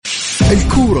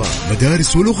الكورة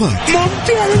مدارس ولغات.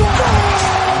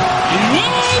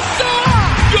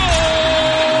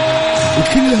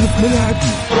 وكلها في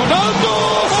ملاعبنا. رونالدو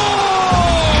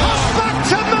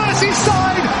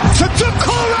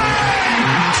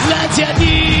لا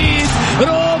جديد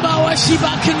روما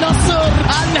وشباك النصر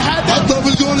الهدف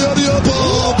بالجول يا رياض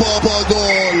بابا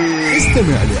جول.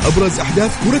 استمع لأبرز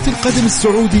أحداث كرة القدم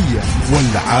السعودية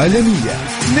والعالمية.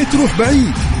 لا تروح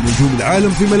بعيد، نجوم العالم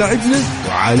في ملاعبنا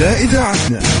وعلى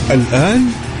إذاعتنا. الآن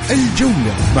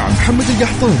الجولة مع محمد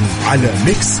القحطاني على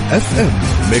ميكس اف ام.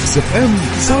 ميكس اف ام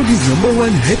سعوديز نمبر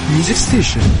 1 هيت ميوزك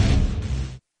ستيشن.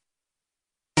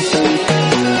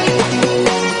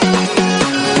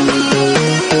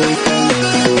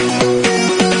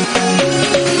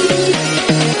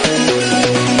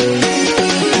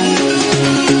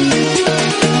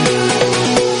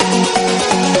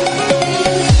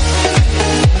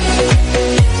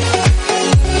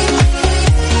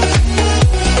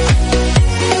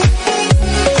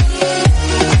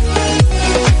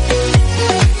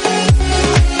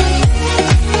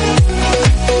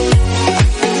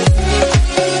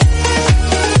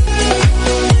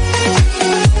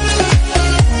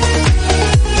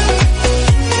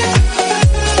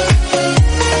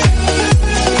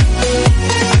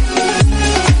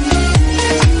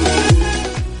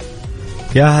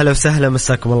 يا هلا وسهلا،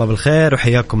 مساكم الله بالخير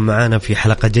وحياكم معنا في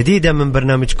حلقة جديدة من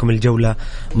برنامجكم الجولة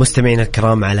مستمعين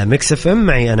الكرام على ميكس اف ام.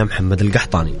 معي أنا محمد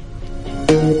القحطاني.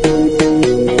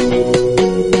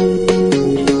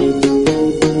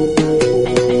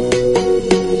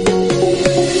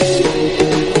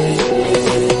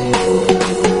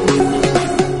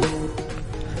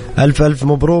 ألف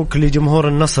مبروك لجمهور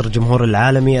النصر جمهور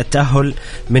العالمي التأهل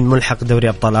من ملحق دوري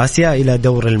أبطال آسيا إلى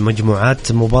دور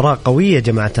المجموعات. مباراة قوية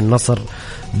جماعة النصر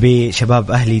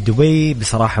بشباب أهلي دبي.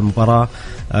 بصراحة مباراة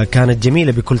كانت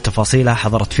جميلة بكل تفاصيلها،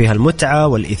 حضرت فيها المتعة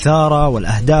والإثارة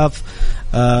والأهداف.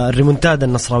 الريمونتادا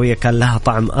النصراوية كان لها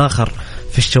طعم آخر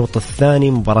في الشوط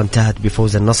الثاني. مباراة انتهت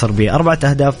بفوز النصر ب4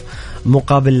 أهداف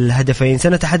مقابل هدفين.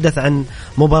 سنتحدث عن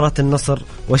مباراة النصر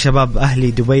وشباب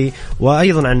أهلي دبي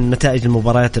وأيضا عن نتائج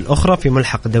المباريات الأخرى في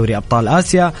ملحق دوري أبطال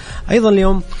آسيا. أيضا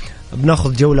اليوم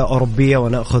بناخذ جولة أوروبية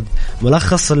ونأخذ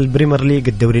ملخص البريمير ليج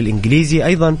الدوري الإنجليزي،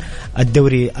 أيضا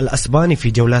الدوري الأسباني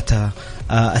في جولاتها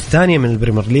الثانية من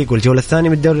البريمير ليج والجولة الثانية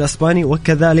من الدوري الأسباني،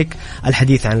 وكذلك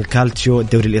الحديث عن الكالتشيو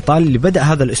الدوري الإيطالي اللي بدأ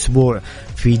هذا الأسبوع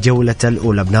في جولة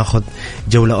الأولى. بناخذ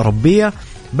جولة أوروبية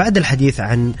بعد الحديث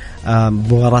عن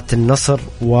مباراة النصر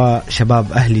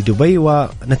وشباب أهلي دبي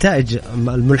ونتائج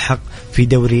الملحق في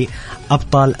دوري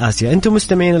أبطال آسيا. أنتم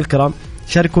مستمعين الكرام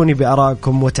شاركوني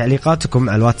بآرائكم وتعليقاتكم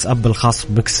على الواتساب الخاص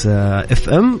بميكس اف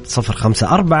ام 0548811700.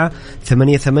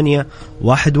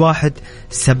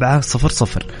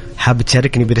 حاب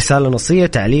تشاركني برسالة نصية،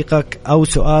 تعليقك أو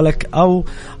سؤالك أو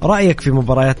رأيك في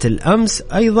مباريات الأمس.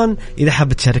 أيضا إذا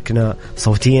حاب تشاركنا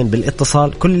صوتيا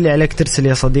بالاتصال، كل اللي عليك ترسل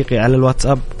يا صديقي على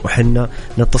الواتساب وحنا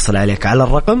نتصل عليك على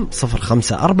الرقم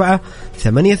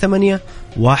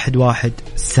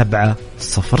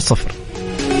 0548811700.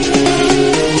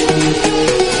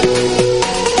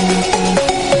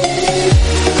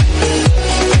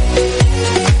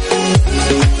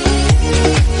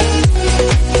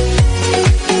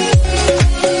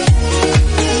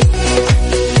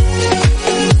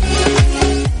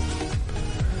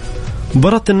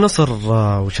 مباراة النصر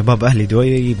وشباب أهلي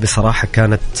دبي بصراحة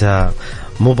كانت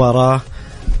مباراة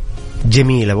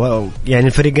جميلة، يعني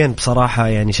الفريقين بصراحة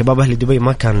يعني شباب أهلي دبي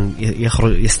ما كان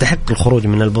يستحق الخروج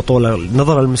من البطولة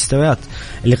نظرا للمستويات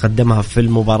اللي قدمها في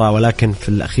المباراة، ولكن في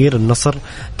الأخير النصر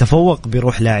تفوق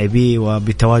بروح لاعبيه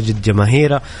وبتواجد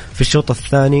جماهيره في الشوط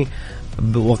الثاني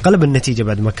وقلب النتيجة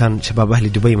بعد ما كان شباب أهلي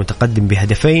دبي متقدم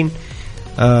بهدفين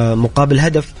مقابل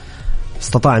هدف.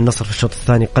 استطاع النصر في الشوط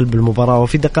الثاني قلب المباراة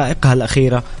وفي دقائقها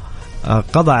الأخيرة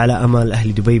قضى على أمال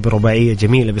أهلي دبي برباعية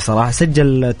جميلة بصراحة.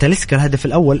 سجل تاليسكا الهدف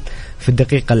الأول في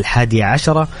الدقيقة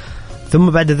 11، ثم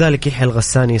بعد ذلك يحيى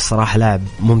الغساني الصراحة لاعب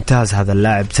ممتاز. هذا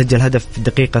اللاعب سجل هدف في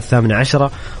الدقيقة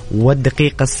 18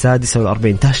 والدقيقة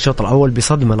 46. انتهى الشوط الأول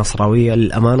بصدمة نصراوية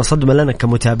للأمانة، صدمة لنا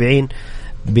كمتابعين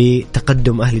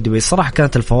بتقدم أهلي دبي. الصراحة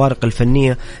كانت الفوارق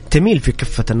الفنية تميل في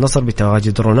كفة النصر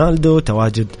بتواجد رونالدو،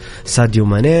 تواجد ساديو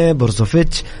ماني،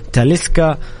 بروزوفيتش،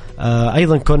 تاليسكا.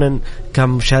 أيضا كونان كان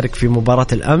مشارك في مباراة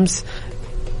الأمس.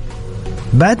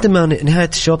 بعد ما نهاية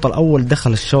الشوط الأول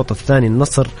دخل الشوط الثاني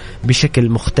النصر بشكل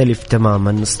مختلف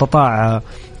تماما، استطاع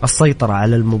السيطرة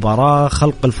على المباراة،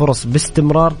 خلق الفرص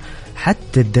باستمرار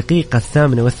حتى الدقيقة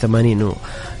 88.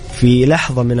 في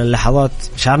لحظة من اللحظات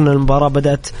شعرنا المباراة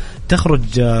بدأت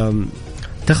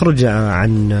تخرج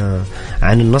عن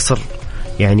النصر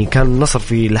يعني كان النصر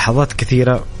في لحظات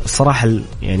كثيرة الصراحة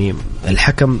يعني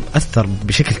الحكم أثر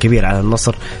بشكل كبير على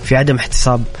النصر في عدم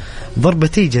احتساب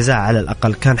ضربتي جزاء على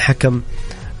الأقل. كان حكم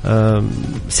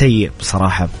سيء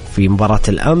بصراحة في مباراة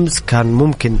الأمس. كان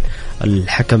ممكن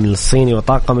الحكم الصيني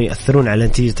وطاقمه يأثرون على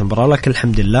نتيجة المباراة، لكن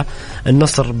الحمد لله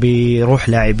النصر بروح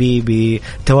لاعبيه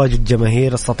بتواجد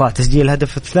جماهير استطاع تسجيل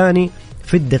الهدف الثاني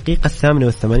في الدقيقة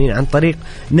 88 عن طريق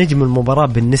نجم المباراة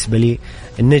بالنسبة لي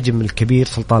النجم الكبير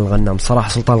سلطان الغنام. صراحة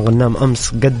سلطان الغنام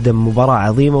أمس قدم مباراة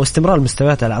عظيمة واستمرار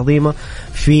المستويات العظيمة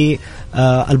في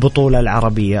البطولة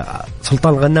العربية.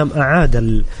 سلطان الغنام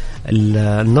أعاد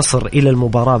النصر إلى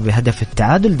المباراة بهدف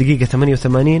التعادل دقيقة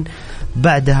 88.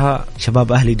 بعدها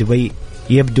شباب أهلي دبي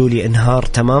يبدو لإنهار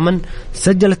تماما.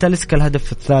 سجل تاليسكا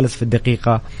الهدف الثالث في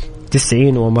الدقيقة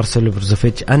 90 ومارسيلو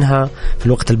بروزوفيتش أنهى في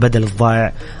الوقت البدل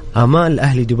الضائع آمال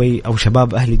أهلي دبي أو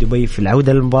شباب أهلي دبي في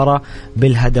العودة للمباراة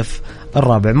بالهدف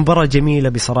الرابع. مباراة جميلة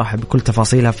بصراحة بكل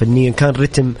تفاصيلها فنيا، كان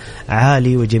رتم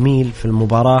عالي وجميل في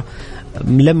المباراة.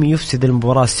 لم يفسد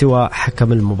المباراة سوى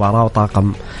حكم المباراة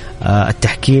وطاقم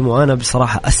التحكيم. وأنا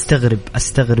بصراحة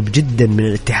أستغرب جدا من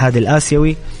الاتحاد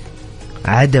الآسيوي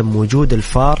عدم وجود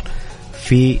الفار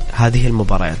في هذه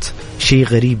المباريات. شيء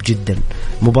غريب جدا،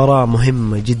 مباراة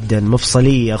مهمة جدا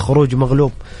مفصلية خروج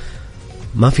مغلوب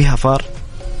ما فيها فار.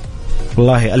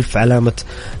 والله ألف علامة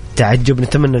تعجب.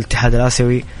 نتمنى الاتحاد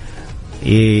الآسيوي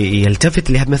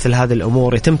يلتفت لمثل هذه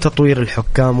الأمور، يتم تطوير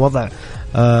الحكام، وضع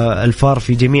الفار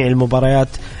في جميع المباريات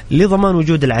لضمان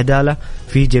وجود العدالة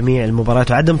في جميع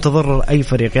المباريات وعدم تضرر أي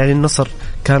فريق. يعني النصر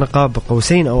كان قاب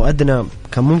قوسين أو أدنى،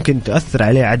 كان ممكن تؤثر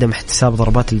عليه عدم احتساب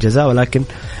ضربات الجزاء، ولكن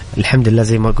الحمد لله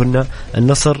زي ما قلنا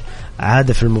النصر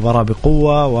عاد في المباراة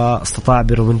بقوة واستطاع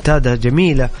بريمونتادا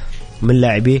جميلة من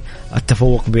لاعبيه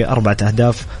التفوق ب4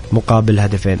 أهداف مقابل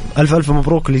هدفين. ألف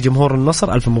مبروك لجمهور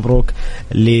النصر، ألف مبروك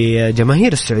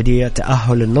لجماهير السعودية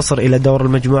تأهل النصر إلى دور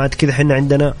المجموعات. كذا حنا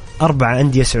عندنا 4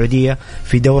 أندية سعودية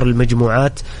في دور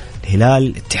المجموعات: الهلال،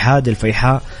 الاتحاد،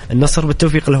 الفيحاء، النصر.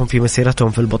 بالتوفيق لهم في مسيرتهم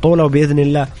في البطولة، وبإذن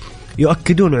الله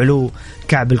يؤكدون علو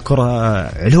كعب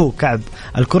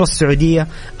الكرة السعودية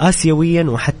آسيويا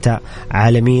وحتى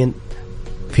عالميا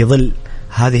في ظل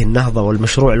هذه النهضة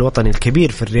والمشروع الوطني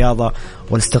الكبير في الرياضة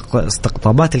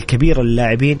والاستقطابات الكبيرة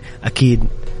للاعبين. أكيد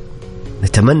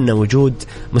نتمنى وجود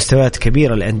مستويات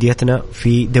كبيرة لأنديتنا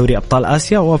في دوري أبطال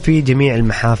آسيا وفي جميع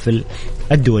المحافل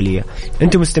الدولية.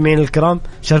 أنتم مستمعين الكرام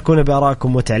شاركونا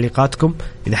بآرائكم وتعليقاتكم.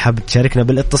 إذا حابب تشاركنا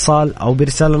بالاتصال أو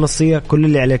برسالة نصية، كل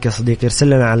اللي عليك يا صديقي ارسل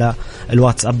لنا على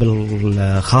الواتساب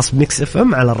الخاص بميكس اف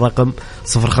ام على الرقم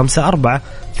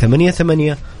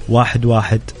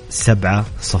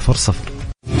 0548811700.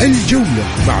 الجولة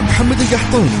مع محمد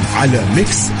القحطاني على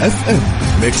ميكس اف ام.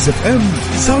 ميكس اف ام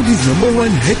سعوديز نمبر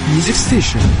 1 هيت ميوزك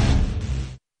ستيشن.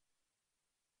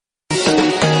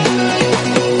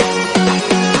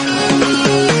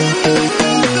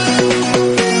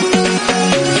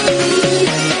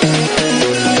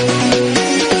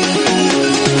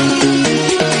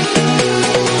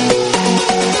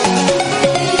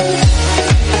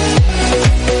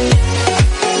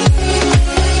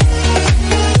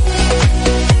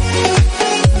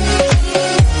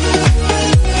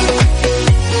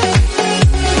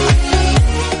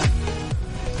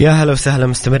 يا هلا وسهلا،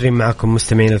 مستمرين معكم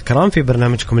مستمعين الكرام في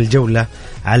برنامجكم الجولة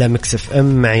على ميكس اف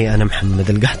ام. معي أنا محمد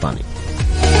القحطاني.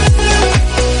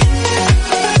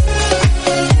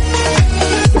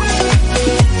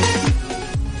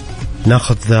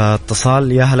 ناخذ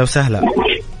اتصال. يا هلا وسهلا.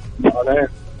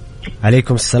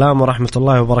 عليكم السلام ورحمة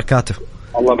الله وبركاته.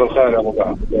 الله بالخير يا أبو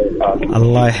بكر.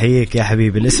 الله يحييك يا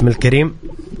حبيبي. الاسم الكريم؟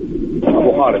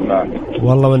 أبو خالد معك.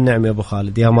 والله والنعم يا أبو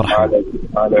خالد، يا مرحبا.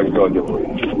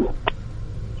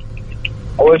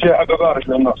 أول شيء حاب أبارك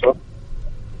للنصر،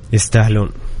 يستاهلون.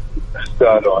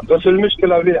 بس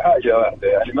المشكلة في حاجة واحدة،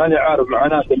 يعني ماني عارف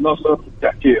معاناة النصر في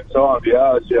التحكيم سواء في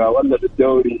آسيا ولا في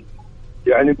الدوري،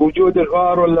 يعني بوجود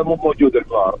الفار ولا مو موجود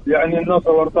الفار. يعني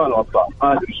النصر ورطان ما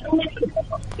أدري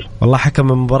والله حكم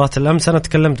من مباراة الأمس أنا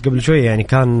تكلمت قبل شوي، يعني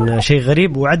كان شيء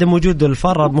غريب، وعدم وجود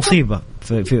الفار مصيبة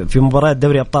في مباراة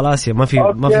دوري أبطال آسيا. ما في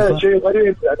فار. شيء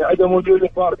غريب يعني عدم وجود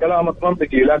الفار، كلامك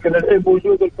منطقي، لكن الحين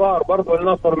بوجود الفار برضو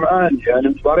النصر معاني.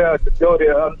 يعني مباريات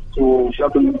الدوري أمس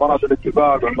وقبل مباراة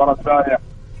الاتفاق والمباراة الثانية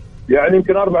يعني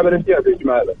يمكن 4 بلنتيات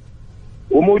إجمالا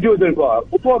وموجود الفار،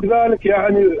 وفوق ذلك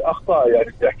يعني أخطاء. يعني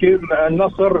التحكيم مع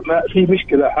النصر ما في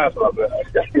مشكلة حاصلة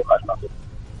بالتحكيم مع النصر،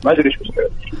 ما أدري إيش مشكلة.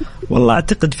 والله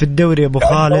أعتقد في الدوري أبو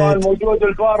خالد سواء موجود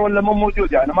الفار ولا مو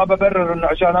موجود، يعني ما ببرر إنه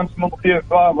عشان أمس مو في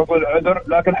فار بقول عذر،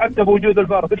 لكن حتى بوجود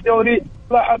الفار في الدوري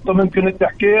لاحظت ممكن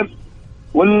التحكيم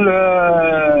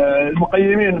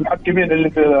والمقيمين المحكمين اللي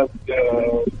في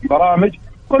البرامج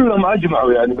كلهم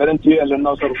اجمعوا يعني بلنتيين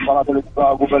للنصر في مباراه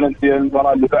الاتفاق وبلنتيين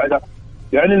المباراه اللي بعدها.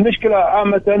 يعني المشكله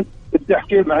عامه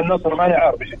التحكيم مع النصر ماني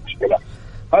عارف ايش المشكله.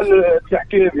 هل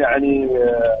التحكيم يعني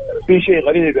في شيء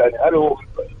غريب يعني هل هو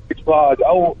اقتصاد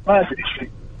او ما ادري شيء.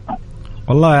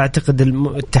 والله أعتقد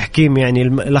التحكيم يعني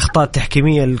الأخطاء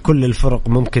التحكيمية لكل الفرق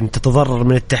ممكن تتضرر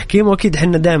من التحكيم، وأكيد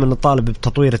حنا دائما نطالب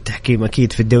بتطوير التحكيم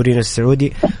أكيد في الدورينا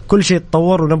السعودي. كل شيء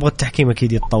يتطور ونبغى التحكيم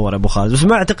أكيد يتطور أبو خالد، بس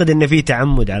ما أعتقد إن في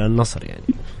تعمد على النصر يعني.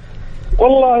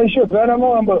 والله شوف أنا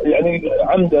ما يعني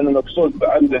عمدا مقصود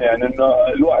عمدا يعني إنه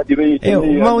الواحد يبين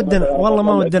ما ودنا والله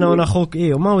ما ودنا وأنا أخوك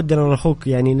ما ودنا وأنا أخوك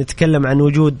يعني نتكلم عن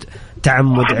وجود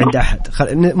تعمد عند أحد.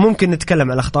 ممكن نتكلم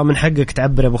عن الأخطاء، من حقك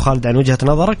تعبر أبو خالد عن وجهة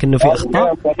نظرك إنه في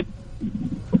أخطاء.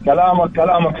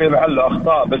 كلامك في محل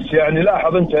أخطاء، بس يعني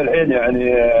لاحظ أنت الحين يعني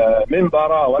من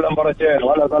مباراة ولا مباراتين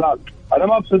ولا ثلاث أنا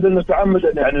ما أقصد إنه تعمد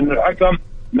يعني إنه الحكم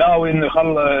ناوي إنه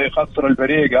يخسر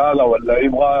الفريق هذا ولا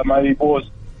يبغى ما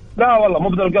يفوز، لا والله مو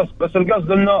بذا القصد، بس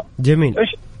القصد إنه جميل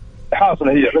إيش حاصل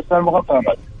هي بس المغطى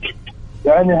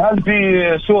يعني هل في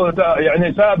سوء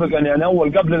يعني سابقا يعني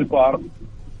أول قبل الفار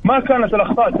ما كانت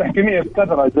الأخطاء التحكيمية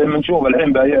بكثرة زي ما نشوف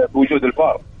الحين بوجود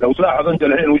الفار. لو تلاحظ أنت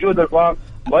الحين وجود الفار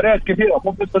مباريات كثيرة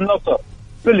مو بس النصر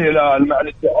في الهلال مع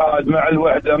الاتحاد مع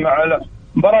الوحدة مع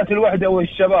مباراة الوحدة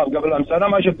والشباب قبل أمس أنا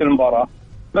ما شفت المباراة،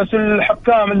 بس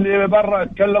الحكام اللي برا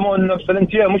تكلموا إنه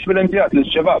بلنتيات مش بلنتيات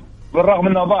للشباب بالرغم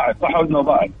إنه ضاعت صح إنه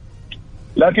ضاعت.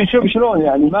 لكن شوف شلون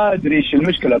يعني ما أدري إيش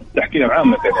المشكلة بالتحكيم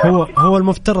عامة يعني. هو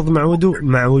المفترض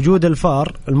مع وجود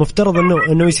الفار المفترض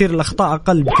إنه يصير الأخطاء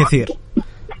أقل بكثير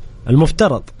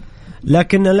المفترض،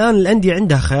 لكن الآن الأندية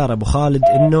عندها خيار أبو خالد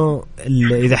إنه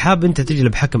إذا حاب أنت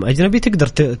تجلب حكم أجنبي تقدر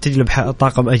تجلب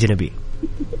طاقم أجنبي.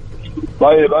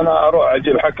 طيب أنا أروح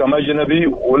أجيب حكم أجنبي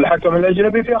والحكم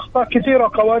الأجنبي في أخطاء كثيرة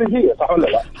كوارثية صح ولا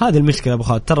لا؟ هذه المشكلة أبو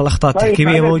خالد، ترى الأخطاء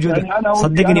التحكيمية موجودة يعني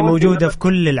صدقني موجودة في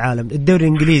كل العالم. الدوري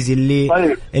الإنجليزي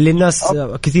اللي الناس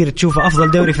كثير تشوفه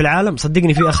أفضل دوري في العالم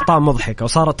صدقني فيه أخطاء مضحكة،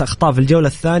 وصارت أخطاء في الجولة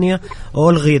الثانية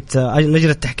وألغيت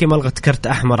لجنة التحكيم ألغت كرت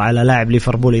أحمر على لاعب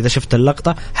ليفربول إذا شفت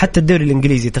اللقطة. حتى الدوري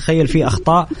الإنجليزي تخيل فيه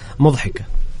أخطاء مضحكة.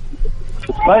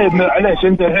 طيب معليش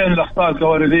انت الحين الاخطاء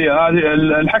الكوارثيه هذه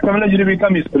الحكم الاجنبي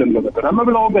كم يستلم له مثلا؟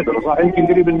 مبلغ قدره صح يمكن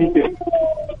قريب ال 200.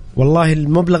 والله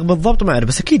المبلغ بالضبط ما اعرف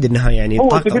بس اكيد انها يعني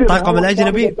الطاقم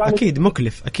الاجنبي اكيد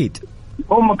مكلف اكيد.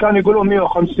 هم كانوا يقولون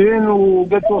 150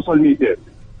 وقد توصل 200.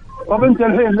 طب انت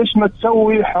الحين ليش ما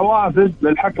تسوي حوافز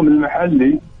للحكم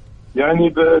المحلي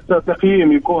يعني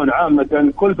بتقييم يكون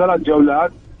عامه كل 3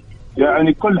 جولات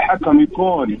يعني كل حكم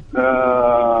يكون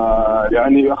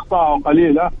يعني اخطاءه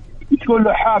قليله تكون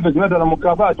له حافز مثلا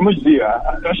مكافآت مجزية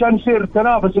عشان يصير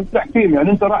تنافس التحكيم.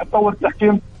 يعني انت راح تطور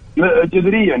التحكيم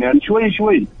جذريا يعني شوي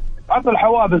شوي عطى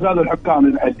الحوافز هذا الحكام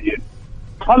المحليين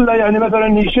خلى يعني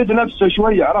مثلا يشد نفسه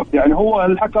شوي عرفت يعني هو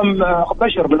الحكم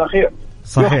بشر بالاخير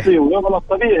صحيح يخطي ويغلط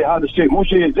طبيعي هذا الشيء مو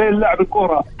شيء زي اللاعب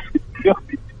الكرة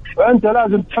يخطي. فانت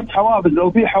لازم تحط حوافز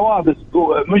لو في حوافز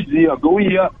مجزية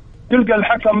قوية تلقى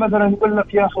الحكم مثلا يقول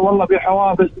لك يا اخي والله في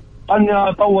حوافز أني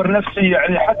أطور نفسي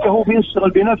يعني حتى هو بيشتغل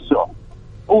بنفسه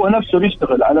هو نفسه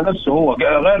بيشتغل على نفسه هو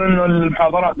غير إنه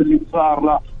المحاضرات اللي صار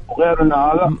له وغير إنه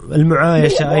هذا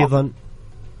المعايشة أيضا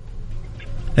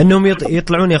أنهم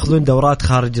يطلعون يأخذون دورات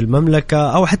خارج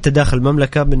المملكة أو حتى داخل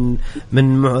المملكة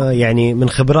من يعني من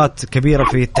خبرات كبيرة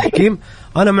في التحكيم.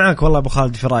 أنا معك والله أبو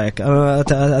خالد في رأيك. أنا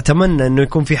أتمنى أنه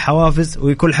يكون في حوافز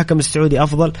ويكون الحكم السعودي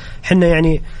أفضل. حنا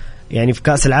يعني في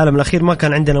كأس العالم الأخير ما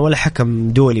كان عندنا ولا حكم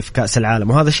دولي في كأس العالم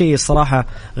وهذا شيء الصراحة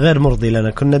غير مرضي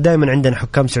لنا. كنا دائما عندنا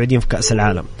حكام سعوديين في كأس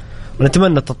العالم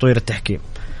ونتمنى تطوير التحكيم.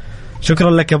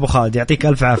 شكرا لك يا أبو خالد يعطيك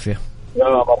ألف عافية. يا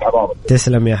مرحبا.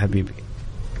 تسلم يا حبيبي.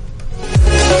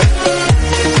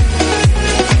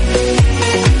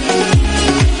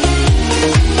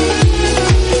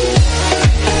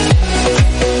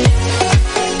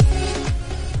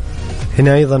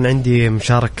 هنا أيضا عندي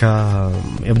مشاركة.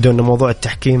 يبدو أن موضوع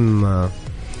التحكيم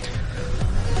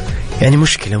يعني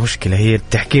مشكلة هي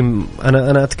التحكيم.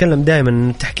 أنا أتكلم دائما أن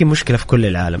التحكيم مشكلة في كل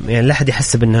العالم. يعني لا أحد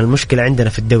يحسب أنها المشكلة عندنا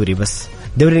في الدوري بس.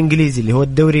 الدوري الإنجليزي اللي هو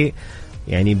الدوري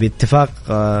يعني باتفاق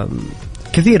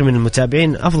كثير من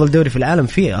المتابعين أفضل دوري في العالم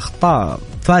فيه أخطاء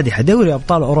فادحة. دوري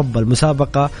أبطال أوروبا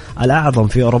المسابقة الأعظم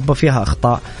في أوروبا فيها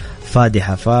أخطاء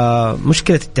فادحة.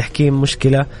 فمشكلة التحكيم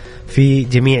مشكلة في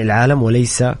جميع العالم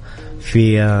وليس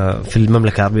في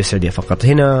المملكة العربية السعودية فقط.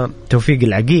 هنا توفيق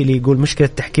العقيلي يقول مشكلة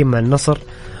التحكيم مع النصر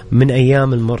من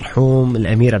أيام المرحوم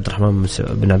الأمير عبد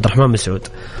الرحمن بن سعود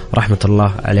رحمة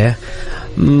الله عليه.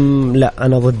 لا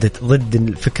أنا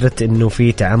ضد فكرة إنه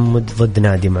في تعمد ضد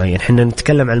نادي معين. حنا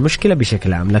نتكلم عن المشكلة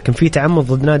بشكل عام لكن في تعمد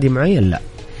ضد نادي معين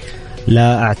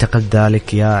لا أعتقد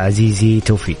ذلك يا عزيزي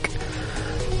توفيق.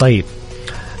 طيب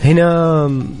هنا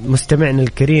مستمعنا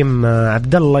الكريم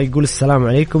عبد الله يقول السلام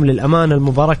عليكم. للأمانة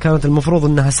المباراة كانت المفروض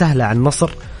أنها سهلة على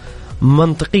النصر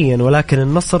منطقيا، ولكن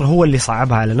النصر هو اللي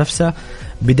صعبها على نفسه،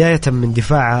 بداية من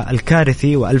دفاع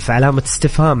الكارثي وألف علامة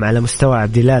استفهام على مستوى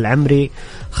عبد الله العمري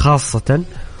خاصة،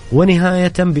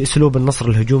 ونهاية بأسلوب النصر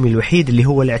الهجومي الوحيد اللي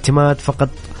هو الاعتماد فقط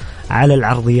على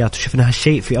العرضيات. وشفنا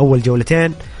هالشيء في أول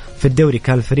جولتين في الدوري،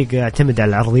 كان الفريق يعتمد على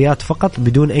العرضيات فقط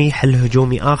بدون أي حل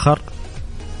هجومي آخر.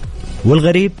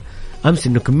 والغريب أمس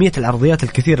أنه كمية العرضيات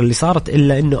الكثيرة اللي صارت،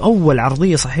 إلا أنه أول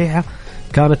عرضية صحيحة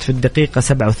كانت في الدقيقة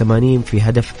 87 في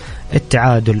هدف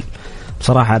التعادل.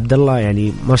 بصراحة عبد الله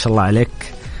يعني ما شاء الله عليك،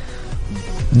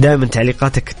 دائما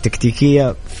تعليقاتك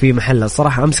التكتيكية في محلها.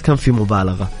 الصراحة أمس كان في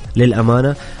مبالغة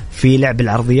للأمانة في لعب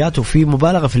العرضيات، وفي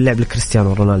مبالغة في اللعب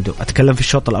لكريستيانو رونالدو. أتكلم في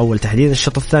الشوط الأول تحديدا.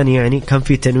 الشوط الثاني يعني كان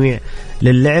في تنويع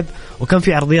للعب، وكان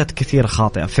في عرضيات كثيرة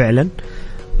خاطئة فعلا،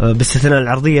 باستثناء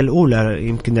العرضية الأولى.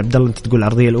 يمكن عبد الله أنت تقول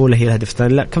العرضية الأولى هي الهدف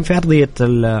الثاني، لا كان في عرضية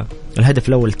الهدف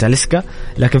الأول تاليسكا،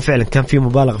 لكن فعلا كان في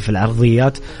مبالغة في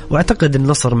العرضيات. وأعتقد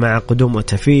النصر مع قدوم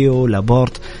أوتافيو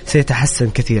لابورت سيتحسن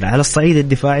كثير على الصعيد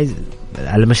الدفاعي،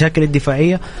 على المشاكل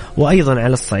الدفاعية، وأيضا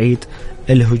على الصعيد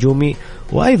الهجومي،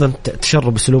 وأيضا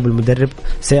تشرب أسلوب المدرب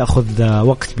سيأخذ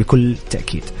وقت بكل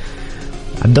تأكيد.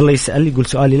 عبد الله يسأل يقول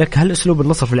سؤالي لك، هل أسلوب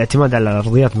النصر في الاعتماد على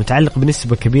العرضيات متعلق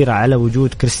بنسبة كبيرة على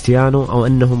وجود كريستيانو، أو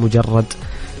أنه مجرد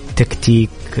تكتيك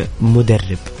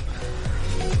مدرب؟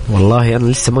 والله أنا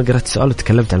لسه ما قرأت السؤال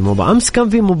وتكلمت عن الموضوع. أمس كان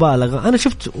في مبالغة، أنا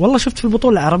شفت في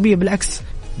البطولة العربية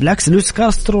بالعكس لويس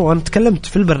كاسترو، وأنا تكلمت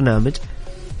في البرنامج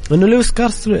أنه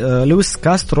لويس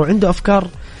كاسترو عنده أفكار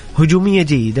هجومية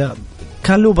جيدة،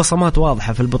 كان له بصمات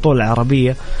واضحة في البطولة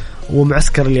العربية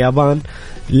ومعسكر اليابان.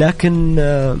 لكن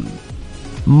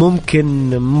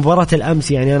ممكن مباراة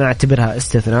الأمس يعني أنا أعتبرها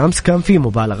استثناء. أمس كان في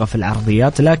مبالغة في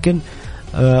العرضيات، لكن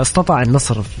استطاع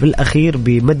النصر في الأخير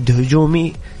بمد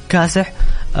هجومي كاسح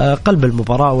قلب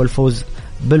المباراة والفوز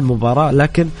بالمباراة.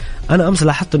 لكن أنا أمس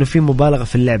لاحظت أنه في مبالغة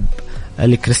في اللعب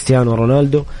لكريستيانو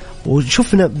رونالدو،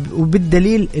 وشوفنا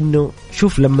وبالدليل أنه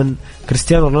شوف لما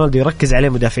كريستيانو رونالدو يركز عليه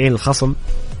مدافعين الخصم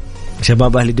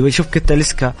شباب أهل دبي، شوف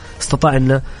كتاليسكا استطاع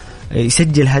أنه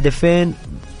يسجل هدفين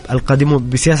القادمون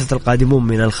بسياسة القادمون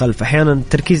من الخلف. أحيانا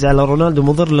التركيز على رونالدو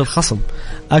مضر للخصم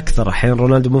أكثر، أحيانا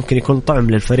رونالدو ممكن يكون طعم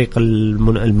للفريق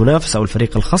المنافس أو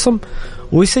الفريق الخصم،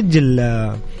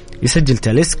 ويسجل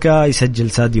تاليسكا، يسجل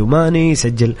ساديو ماني،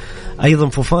 يسجل أيضا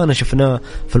فوفانا. شفناه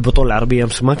في البطولة العربية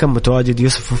أمس ما كان متواجد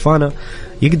يوسف فوفانا،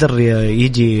 يقدر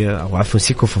يجي أو عفوا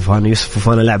سيكو فوفانا، يوسف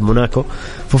فوفانا لاعب موناكو،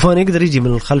 فوفانا يقدر يجي من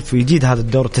الخلف ويجيد هذا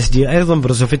الدور التسجيل. أيضا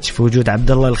بروزوفيتش في وجود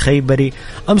عبد الله الخيبري.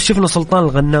 أمس شفنا سلطان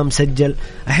الغنام سجل.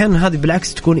 أحيانا هذه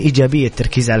بالعكس تكون إيجابية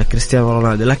التركيز على كريستيانو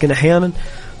رونالدو، لكن أحيانا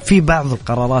في بعض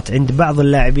القرارات عند بعض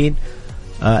اللاعبين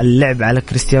اللعب على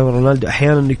كريستيانو رونالدو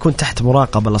أحيانا يكون تحت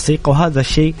مراقبة لصيقة، وهذا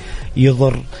الشيء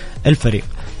يضر الفريق.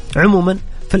 عموما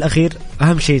في الأخير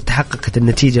أهم شيء تحققت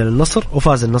النتيجة للنصر،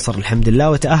 وفاز النصر الحمد لله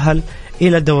وتأهل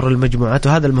إلى دور المجموعات،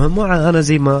 وهذا المهم. وأنا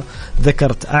زي ما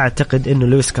ذكرت أعتقد أنه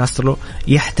لويس كاسترو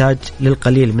يحتاج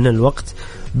للقليل من الوقت،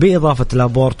 بإضافة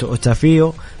لابورت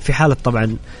وأوتافيو في حالة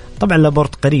طبعا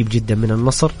لابورت قريب جدا من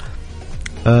النصر.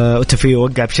 أوتافيو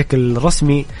وقع بشكل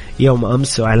رسمي يوم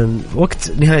أمس، وعلى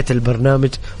وقت نهاية البرنامج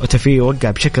أوتافيو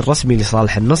وقع بشكل رسمي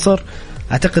لصالح النصر.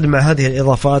 أعتقد مع هذه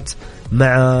الإضافات،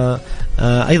 مع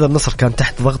أيضا النصر كان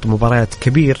تحت ضغط مباريات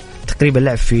كبير، تقريبا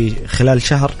لعب في خلال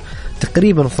شهر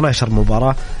تقريبا 12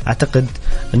 مباراة. أعتقد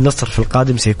النصر في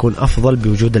القادم سيكون أفضل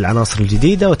بوجود العناصر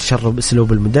الجديدة وتشرب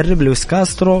أسلوب المدرب لويس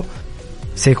كاسترو.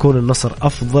 سيكون النصر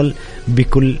أفضل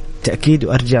بكل تأكيد.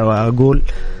 وأرجع وأقول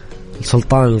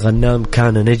سلطان الغنام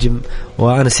كان نجم،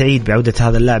 وأنا سعيد بعودة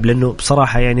هذا اللاعب، لأنه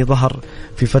بصراحة يعني ظهر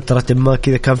في فترة ما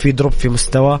كذا كان في دروب في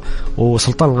مستوى،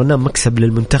 وسلطان الغنام مكسب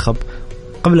للمنتخب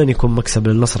قبل أن يكون مكسب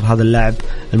للنصر. هذا اللاعب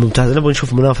الممتاز، نبغى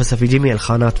نشوف منافسة في جميع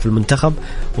الخانات في المنتخب،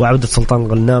 وعودة سلطان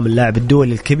الغنام اللاعب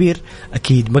الدولي الكبير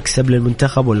أكيد مكسب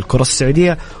للمنتخب وللكرة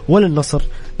السعودية وللنصر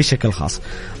بشكل خاص.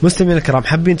 مستمعينا الكرام،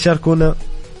 حابين تشاركونا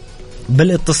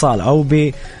بالاتصال أو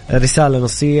برسالة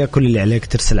نصية، كل اللي عليك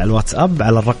ترسل على الواتساب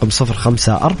على الرقم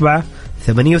 054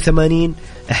 88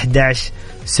 11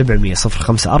 700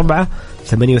 054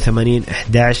 88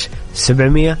 11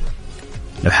 700.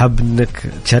 لو حاب انك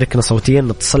تشاركنا صوتيا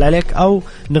نتصل عليك او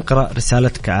نقرأ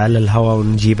رسالتك على الهواء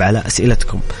ونجيب على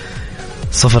اسئلتكم.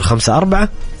 054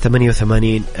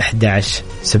 88 11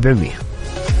 700.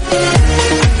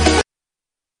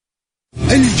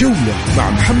 الجولة مع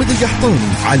محمد القحطاني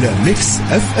على ميكس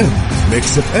اف ام.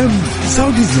 ميكس اف ام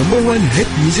سعوديز نمبر 1 هيت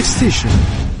ميوزك ستيشن.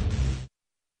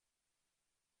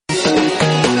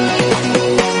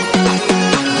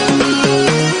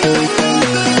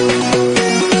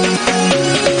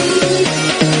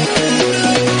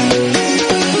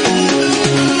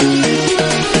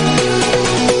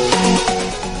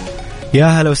 يا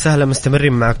هلا وسهلا،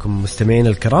 مستمرين معكم مستمعين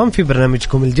الكرام في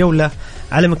برنامجكم الجولة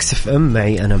على مكس اف ام،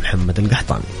 معي أنا محمد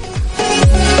القحطاني.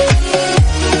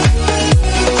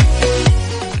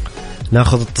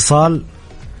 ناخذ اتصال.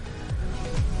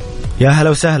 يا هلا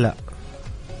وسهلا.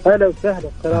 هلا وسهلا،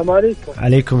 السلام عليكم.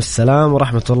 عليكم السلام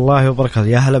ورحمة الله وبركاته.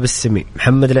 يا هلا بالسمي،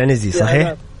 محمد العنزي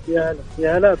صحيح؟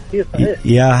 يا هلا كيف صحيح؟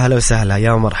 يا هلا وسهلا،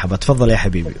 يا مرحبا، تفضل يا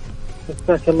حبيبي.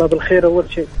 مساك الله بالخير أول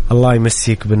شيء. الله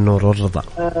يمسيك بالنور والرضا.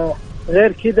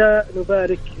 غير كذا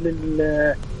نبارك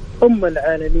للأمة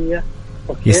العالمية.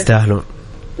 يستاهلون.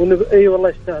 اي والله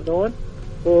يستاهلون.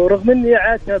 ورغم اني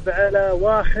عاتب على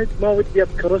واحد ما ودي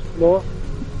اذكر اسمه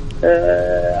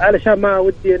علشان ما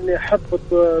ودي اني احبط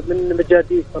من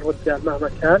مجاديف الرجال مهما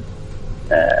كان.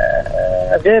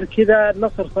 غير كذا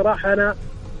النصر صراحة انا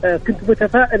كنت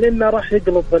متفائل انه راح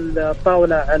يقلب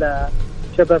الطاولة على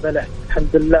شباب الاهلي.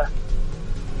 الحمد لله.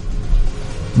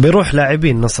 بيروح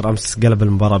لاعبين نصر امس قلب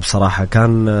المباراة بصراحة،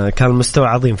 كان المستوى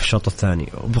عظيم في الشوط الثاني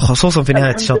وخصوصا في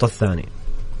نهاية الشوط الثاني.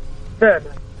 فعلا.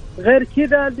 غير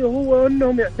كذا اللي هو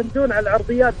انهم يعتمدون على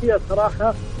العرضيات دي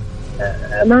صراحة.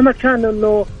 مهما كان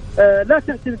انه لا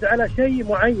تعتمد على شيء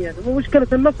معين. مشكلة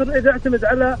النصر اذا اعتمد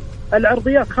على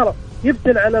العرضيات خلاص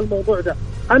يبتل على الموضوع ده.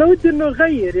 انا ودي انه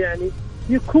يغير، يعني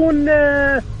يكون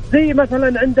زي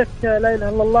مثلا عندك لا اله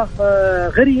الا الله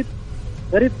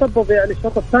غريب طبب يعني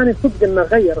الشوط الثاني صدق انه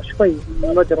غير شوي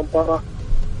مجرى المباراة.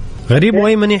 غريب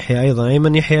وايمن يحيى ايضا،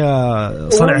 ايمن يحيى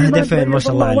صنع هدفين ما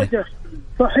شاء الله عليه.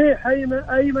 صحيح.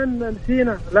 ايمن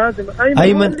نسينا لازم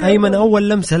ايمن اول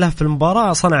لمسه له في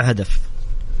المباراه صنع هدف.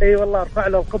 اي والله ارفع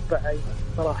له القبعه ايمن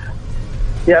صراحه.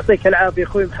 يعطيك العافيه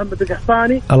اخوي محمد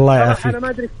القحطاني. الله يعافيك.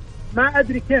 انا ما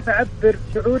ادري كيف اعبر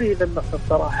شعوري للنصر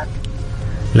صراحه.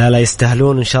 لا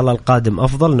يستاهلون، إن شاء الله القادم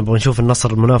أفضل. نبغى نشوف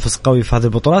النصر منافس قوي في هذه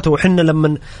البطولات. وحنا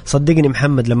لما صدقني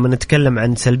محمد لما نتكلم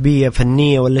عن سلبية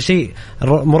فنية ولا شيء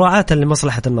مراعاة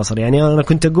لمصلحة النصر، يعني أنا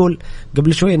كنت أقول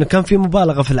قبل شوي إنه كان في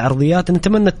مبالغة في العرضيات.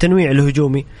 نتمنى التنويع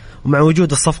الهجومي، ومع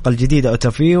وجود الصفقة الجديدة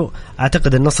أوتافيو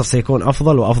أعتقد النصر سيكون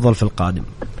أفضل وأفضل في القادم.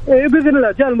 بإذن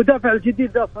الله. جاء المدافع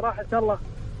الجديد ده صراحة إن شاء الله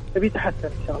بيتحسن إن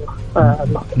شاء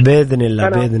الله. بإذن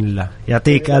الله.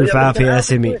 يعطيك ألف عافية يا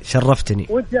سمي، شرفتني.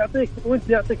 وانت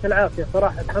يعطيك العافية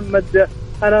صراحة محمد.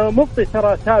 أنا مبطي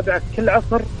ترى أتابعك كل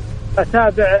عصر،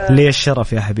 أتابع لي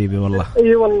الشرف يا حبيبي والله.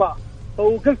 إي والله.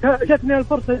 وقلت جتني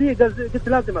الفرصة دي قلت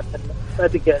لازم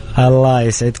أتكلم. الله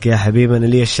يسعدك يا حبيبي، أنا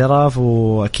لي الشرف.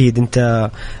 وأكيد أنت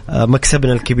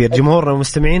مكسبنا الكبير، جمهورنا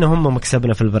ومستمعينا هم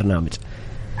مكسبنا في البرنامج.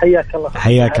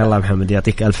 حياك الله محمد،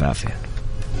 يعطيك ألف عافية.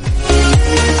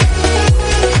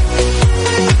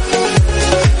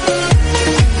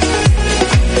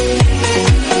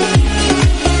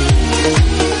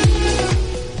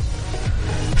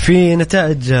 في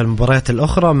نتائج المباريات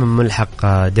الأخرى من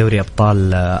ملحق دوري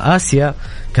أبطال آسيا،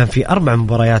 كان في 4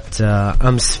 مباريات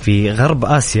أمس في غرب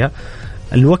آسيا.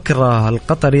 الوكرة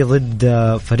القطري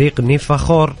ضد فريق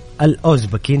نيفاخور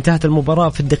الأوزبكي، انتهت المباراة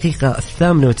في الدقيقة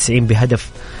 98 بهدف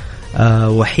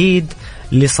وحيد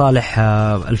لصالح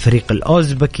الفريق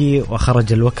الأوزبكي،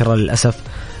 وخرج الوكرة للأسف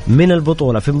من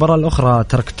البطولة. في المباراة الأخرى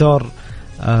تركتور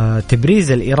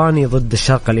تبريز الإيراني ضد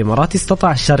الشارقة الإماراتي،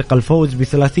 استطاع الشارقة الفوز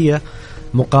ب3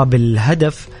 مقابل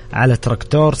هدف على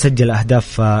تركتور. سجل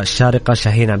أهداف الشارقة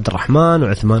شاهين عبد الرحمن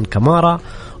وعثمان كمارا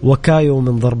وكايو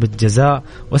من ضربة جزاء،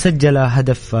 وسجل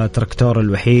هدف تركتور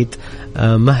الوحيد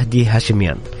مهدي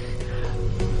هاشميان.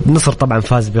 النصر طبعا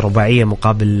فاز برباعية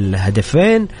مقابل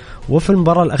هدفين. وفي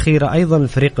المباراة الأخيرة أيضا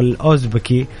الفريق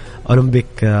الأوزبكي أولمبيك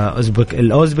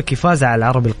الأوزبكي فاز على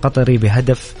العربي القطري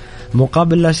بهدف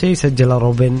مقابل لا شيء، سجل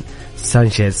روبن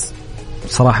سانشيز.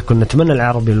 صراحة كنا نتمنى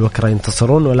العربي الوكرة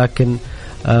ينتصرون، ولكن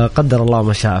قدر الله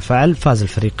ما شاء فعل. فاز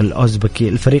الفريق الأوزبكي.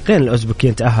 الفريقين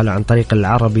الأوزبكيين تأهلوا عن طريق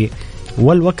العربي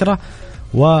والوكرة،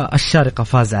 والشارقة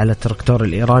فاز على التركتور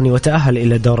الإيراني وتأهل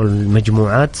إلى دور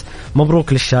المجموعات.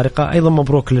 مبروك للشارقة، أيضا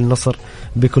مبروك للنصر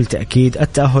بكل تأكيد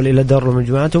التأهل إلى دور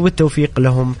المجموعات، وبالتوفيق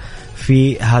لهم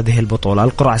في هذه البطولة.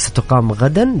 القرعة ستقام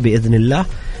غدا بإذن الله،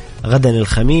 غدا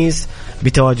الخميس،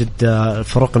 بتواجد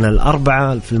فرقنا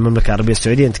الأربعة في المملكة العربية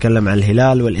السعودية. نتكلم عن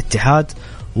الهلال والاتحاد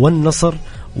والنصر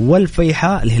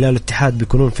والفيحاء. الهلال والاتحاد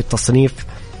بيكونون في التصنيف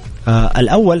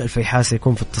الأول، الفيحاء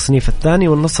سيكون في التصنيف الثاني،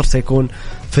 والنصر سيكون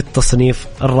في التصنيف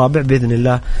الرابع. بإذن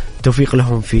الله توفيق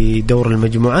لهم في دور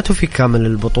المجموعات وفي كامل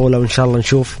البطولة، وإن شاء الله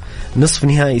نشوف نصف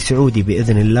نهائي سعودي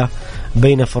بإذن الله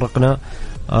بين فرقنا،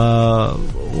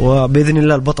 وبإذن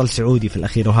الله البطل سعودي في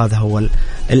الأخير، وهذا هو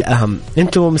الأهم.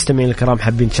 أنتم مستمعين الكرام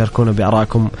حابين تشاركونا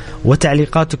بآرائكم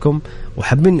وتعليقاتكم،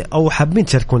 وحابين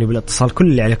تشاركوني بالاتصال، كل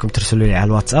اللي عليكم ترسلوا لي على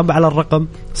الواتساب على الرقم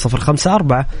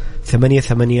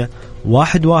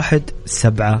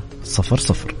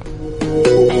 054-88-11700.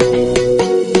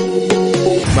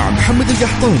 محمد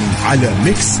القحطاني على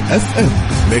ميكس اف ام.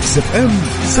 ميكس اف ام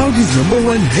سعوديز نمبر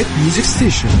 1 هيت ميوزك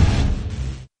ستيشن.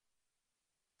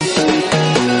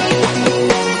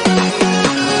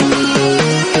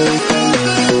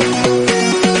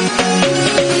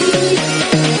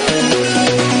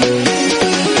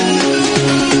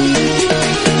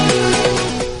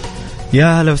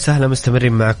 يا هلا وسهلا،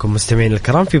 مستمرين معكم مستمعين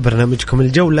الكرام في برنامجكم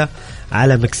الجولة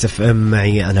على ميكس اف ام.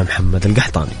 معي أنا محمد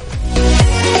القحطاني.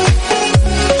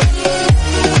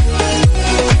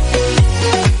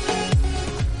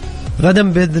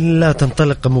 غدا بإذن الله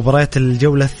تنطلق مباريات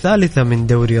الجولة الثالثة من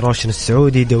دوري روشن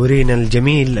السعودي، دورينا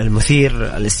الجميل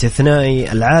المثير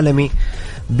الاستثنائي العالمي،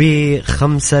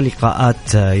 ب5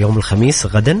 لقاءات يوم الخميس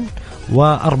غدا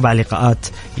و4 لقاءات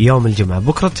يوم الجمعة.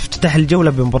 بكرة تفتتح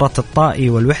الجولة بمباراة الطائي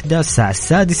والوحدة الساعة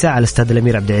 6 على استاد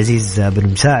الأمير عبد العزيز بن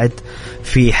مساعد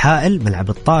في حائل ملعب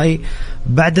الطائي.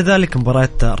 بعد ذلك مباراة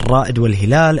الرائد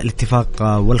والهلال، الاتفاق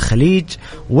والخليج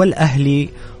والأهلي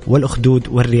والأخدود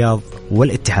والرياض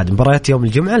والاتحاد. مباريات يوم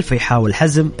الجمعة الفيحاء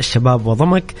والحزم، الشباب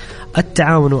وضمك،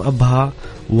 التعاون وأبها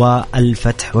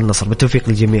والفتح والنصر. بالتوفيق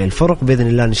لجميع الفرق، بإذن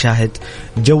الله نشاهد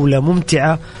جولة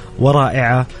ممتعة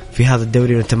ورائعة في هذا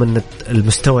الدوري، ونتمنى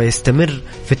المستوى يستمر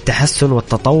في التحسن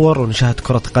والتطور، ونشاهد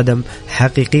كرة قدم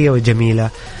حقيقية وجميلة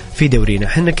في دورينا.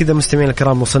 حنا كذا مستمعين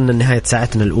الكرام وصلنا لنهاية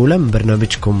ساعتنا الأولى من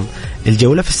برنامجكم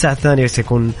الجولة. في الساعة الثانية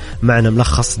سيكون معنا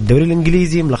ملخص الدوري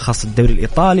الإنجليزي، ملخص الدوري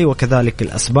الإيطالي وكذلك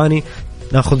الأسباني.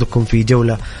 ناخذكم في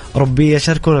جولة أوروبية.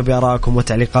 شاركونا بآرائكم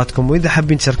وتعليقاتكم، وإذا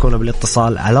حابين تشاركونا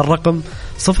بالاتصال على الرقم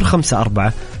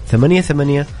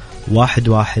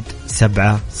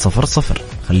 0548811700.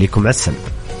 خليكم عسل.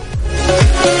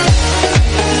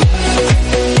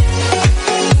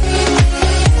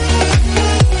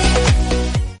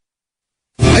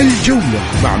 الجولة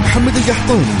مع محمد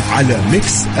القحطاني على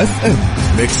ميكس اف ام.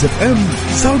 ميكس اف ام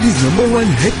سعوديز نمبر 1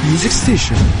 هيت ميوزك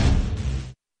ستيشن.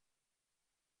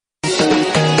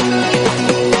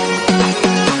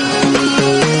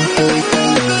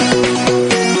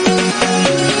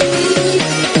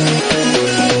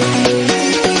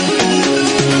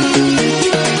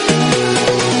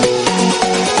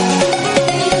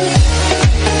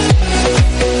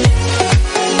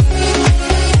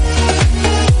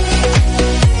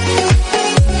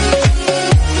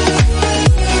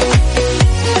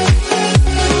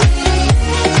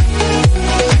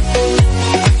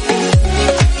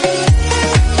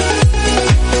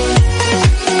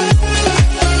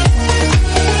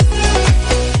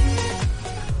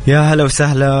 يا هلا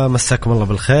وسهلا، مساكم الله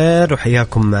بالخير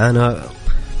وحياكم معنا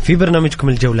في برنامجكم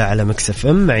الجولة على ميكس اف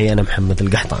ام. معي أنا محمد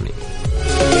القحطاني.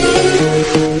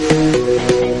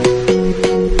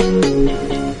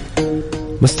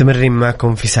 مستمرين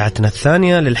معكم في ساعتنا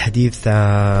الثانية للحديث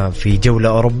في جولة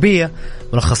أوروبية،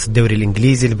 ملخص الدوري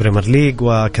الإنجليزي البريمير ليج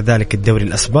وكذلك الدوري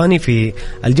الأسباني في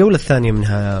الجولة الثانية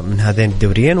من هذين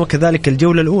الدوريين، وكذلك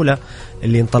الجولة الأولى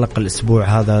اللي انطلق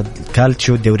الأسبوع هذا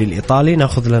الكالتشيو الدوري الإيطالي.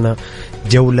 نأخذ لنا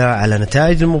جولة على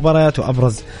نتائج المباريات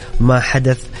وأبرز ما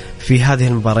حدث في هذه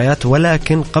المباريات.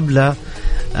 ولكن قبل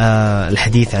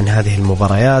الحديث عن هذه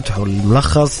المباريات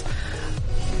والملخص،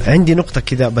 عندي نقطة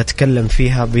كذا بتكلم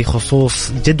فيها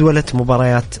بخصوص جدولة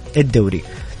مباريات الدوري.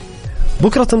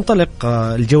 بكرة تنطلق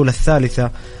الجولة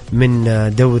الثالثة من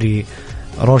دوري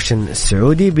روشن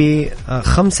السعودي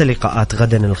ب5 لقاءات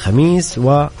غدا الخميس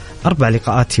و4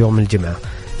 لقاءات يوم الجمعة.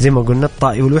 زي ما قلنا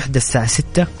الطائي والوحدة الساعة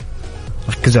 6،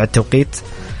 ركزوا على التوقيت.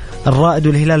 الرائد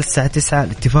والهلال الساعة 9،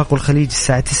 الاتفاق والخليج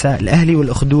الساعة 9، الأهلي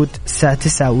والأخدود الساعة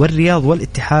 9، والرياض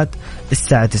والاتحاد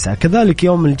الساعة 9. كذلك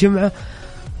يوم الجمعة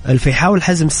الفيحاء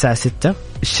والحزم الساعة 6،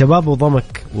 الشباب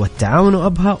وضمك والتعاون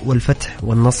وأبها والفتح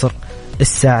والنصر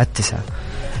الساعة 9.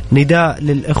 نداء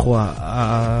للإخوة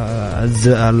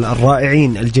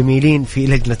الرائعين الجميلين في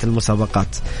لجنة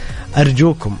المسابقات،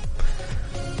 أرجوكم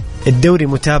الدوري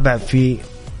متابع في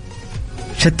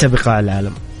شتى بقاع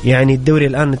العالم. يعني الدوري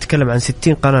الآن نتكلم عن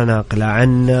 60 قناة ناقلة،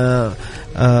 عن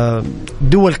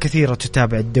دول كثيرة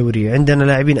تتابع الدوري، عندنا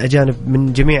لاعبين أجانب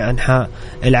من جميع أنحاء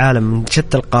العالم من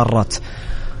شتى القارات.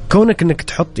 كونك أنك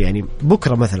تحط يعني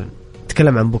بكرة مثلا،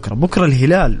 تكلم عن بكرة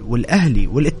الهلال والأهلي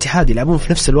والاتحاد يلعبون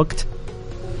في نفس الوقت،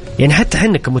 يعني حتى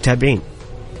حنا كمتابعين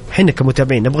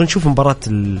نبغى نشوف مباراة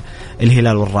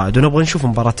الهلال والرائد، ونبغى نشوف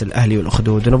مباراة الأهلي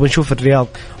والأخدود، ونبغى نشوف الرياض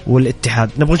والاتحاد،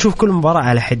 نبغى نشوف كل مباراة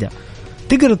على حدة.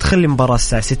 تقدر تخلي مباراة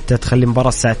الساعة 6، تخلي مباراة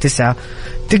الساعة 9،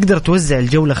 تقدر توزع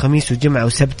الجولة خميس وجمعة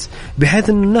وسبت بحيث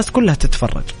أن الناس كلها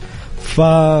تتفرج.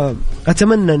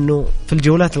 فأتمنى أنه في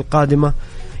الجولات القادمة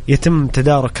يتم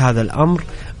تدارك هذا الأمر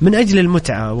من أجل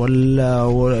المتعة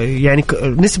يعني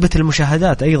نسبة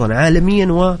المشاهدات أيضا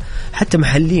عالميا وحتى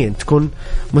محليا تكون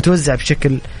متوزعة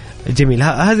بشكل جميل.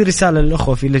 هذه رسالة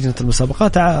للأخوة في لجنة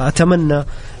المسابقات، أتمنى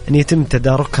أن يتم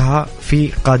تداركها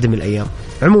في قادم الأيام.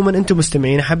 عموما أنتم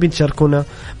مستمعين حابين تشاركونا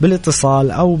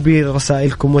بالاتصال أو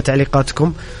برسائلكم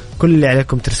وتعليقاتكم، كل اللي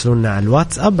عليكم ترسلونا على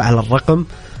الواتساب على الرقم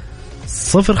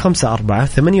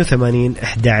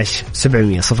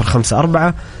 054-88-11-700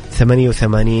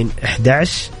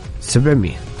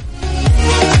 054-88-11-700.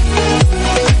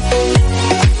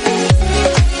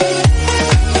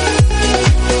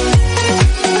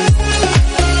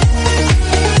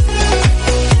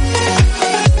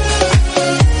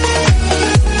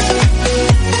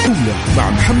 مع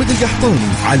محمد القحطاني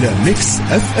على ميكس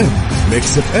اف ام.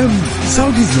 ميكس اف ام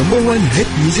سعوديز نمبر 1 هيت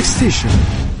ميوزك ستيشن.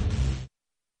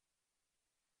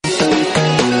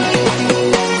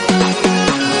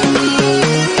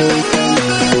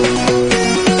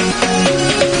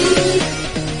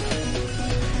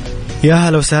 يا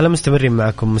هلا وسهلا، مستمرين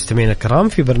معكم مستمعين الكرام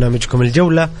في برنامجكم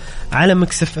الجولة على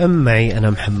ميكس اف ام، معي أنا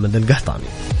محمد القحطاني.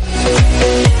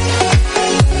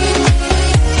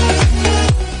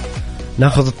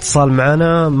 ناخذ اتصال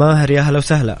معنا. ماهر، يا هلا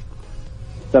وسهلا.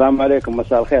 السلام عليكم،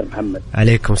 مساء الخير محمد.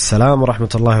 عليكم السلام ورحمة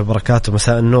الله وبركاته،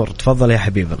 مساء النور. تفضل يا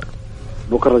حبيبنا.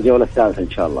 بكرة الجولة الثالثة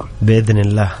إن شاء الله بإذن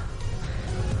الله.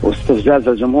 واستفزاز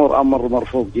الجمهور أمر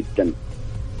مرفوض جدا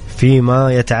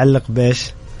فيما يتعلق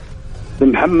بإيش؟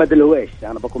 بمحمد الهويش.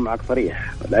 أنا بكون معك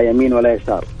صريح، لا يمين ولا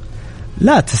يسار.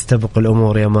 لا تستبق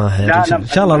الأمور يا ماهر. لا إن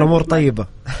شاء الله الأمور طيبة.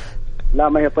 لا،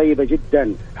 ما هي طيبة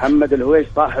جدا. محمد الهويش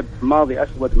صاحب ماضي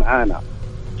أسود معانا.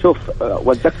 شوف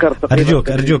واتذكر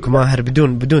أرجوك ماهر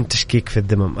بدون تشكيك في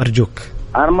الذمم، أرجوك.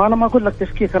 أنا ما أقول لك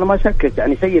تشكيك، أنا ما شكك.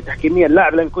 يعني سيء تحكيميا،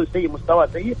 اللاعب لما يكون سيء مستواه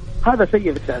سيء، هذا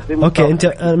سيء في التحكيم. أوكي،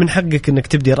 أنت من حقك إنك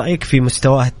تبدي رأيك في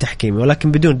مستواه التحكيمي،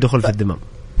 ولكن بدون دخول في الذمم.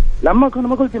 لما كنا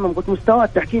ما قلت قلت مستواه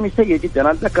التحكيمي سيء جدا.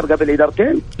 أنا أتذكر قبل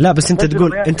إدارتين. لا بس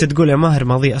أنت تقول يا ماهر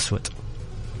ماضي أسود،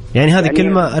 يعني هذه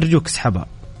كلمة أرجوك اسحبها.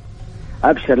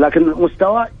 أبشر، لكن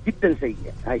مستوى جدا سيء.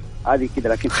 هذه كذا.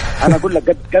 لكن أنا أقول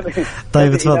لك قبل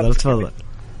طيب تفضل.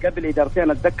 قبل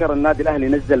إدارتين أتذكر النادي الأهلي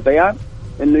نزل بيان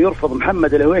إنه يرفض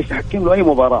محمد الهويش يحكم له أي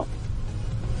مباراة.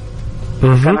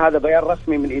 كان هذا بيان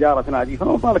رسمي من إدارة نادي،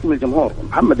 فما بالك من الجمهور.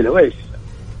 محمد الهويش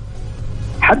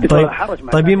حدث ولا حرج.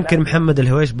 طيب يمكن محمد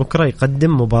الهويش بكرة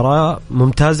يقدم مباراة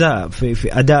ممتازة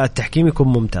في أداء التحكيم يكون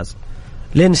ممتاز.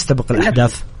 ليه نستبق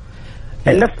الأحداث؟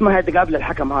 النفس ما هي تقابل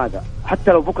الحكم هذا،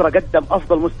 حتى لو بكرة قدم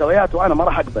أفضل مستويات وأنا ما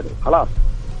راح أقبله خلاص.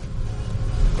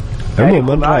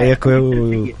 عموما رأيك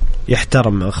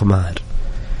يحترم أخ ماهر.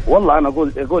 والله أنا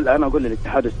أقول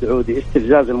للاتحاد السعودي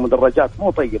استفزاز المدرجات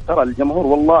مو طيب ترى الجمهور،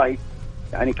 والله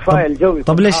يعني كفاية الجو.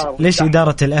 طب ليش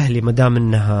إدارة الأهلي ما دام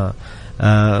إنها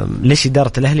ليش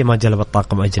إدارة الأهلي ما جلبت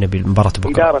طاقم أجنبي لمباراة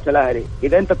بكرة؟ إدارة الأهلي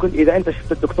إذا أنت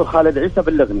شفت الدكتور خالد عيسى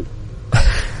بلغني.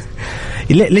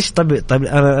 ليش؟ طيب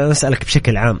أنا أسألك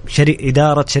بشكل عام،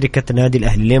 إدارة شركة النادي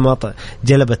الأهلي ليه ما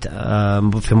جلبت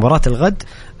في مباراة الغد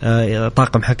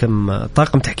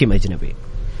طاقم تحكيم أجنبي؟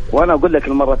 وأنا أقول لك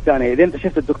المرة الثانية، إذا أنت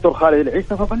شفت الدكتور خالد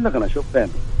العيسى فبلغنا. شوف فين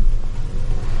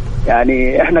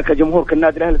يعني إحنا كجمهور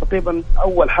كالنادي الأهلي تقريبا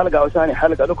أول حلقة أو ثاني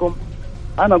حلقة لكم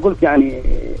أنا قلت يعني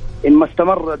إن ما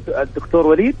استمر الدكتور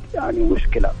وليد يعني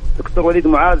مشكلة. الدكتور وليد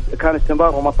معاذ كان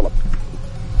استمرار ومطلب.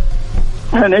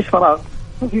 احنا نعيش فراغ،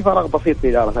 في فراغ بسيط في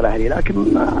إدارة الأهلي. لكن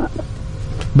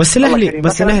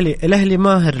الأهلي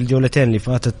ماهر الجولتين اللي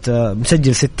فاتت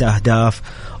مسجل 6 أهداف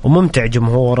وممتع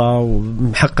جمهوره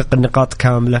ومحقق النقاط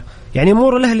كاملة. يعني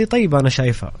أمور الأهلي طيبة أنا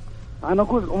شايفها. أنا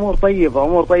أقول أمور طيبة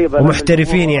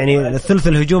ومحترفين. يعني الثلث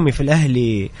الهجومي في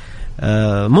الأهلي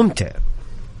ممتع.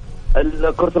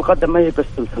 كرة القدم ما هي بس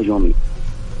ثلث هجومي،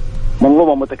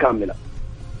 منظومة متكاملة.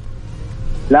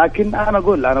 لكن أنا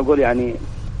أقول يعني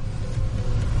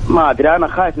ما أدري، أنا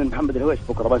خايف من محمد الهويش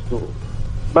بكرة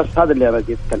بس هذا اللي أنا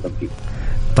أتكلم فيه.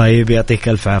 طيب يعطيك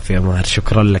ألف عافية ماهر،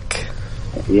 شكرا لك.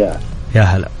 يا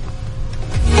هلا.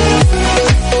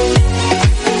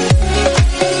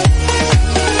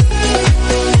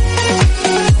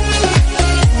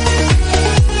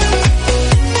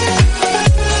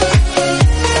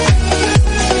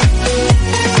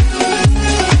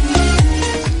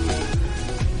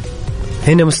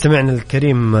 هنا مستمعنا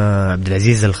الكريم عبد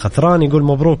العزيز الخثران يقول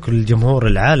مبروك للجمهور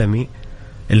العالمي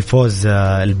الفوز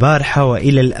البارحة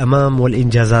وإلى الأمام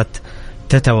والإنجازات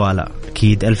تتوالى.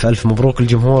 أكيد ألف مبروك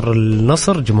لجمهور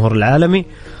النصر جمهور العالمي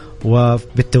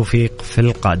وبالتوفيق في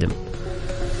القادم.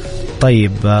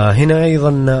 طيب هنا أيضا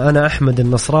أنا أحمد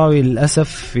النصراوي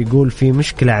للأسف يقول في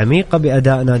مشكلة عميقة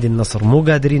بأداء نادي النصر مو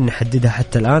قادرين نحددها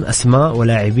حتى الآن، أسماء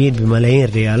ولاعبين بملايين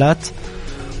ريالات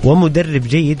ومدرب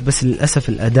جيد بس للأسف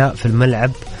الأداء في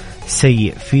الملعب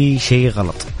سيء، في شيء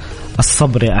غلط.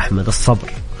 الصبر يا أحمد، الصبر.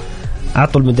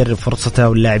 أعطوا المدرب فرصته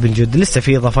واللاعبين الجدد. لسه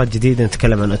في إضافات جديدة،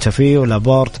 نتكلم عن أتافي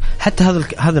ولابورت. حتى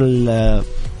هذا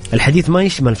الحديث ما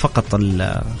يشمل فقط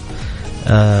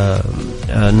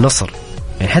النصر،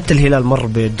 يعني حتى الهلال مر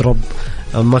بدروب،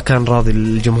 ما كان راضي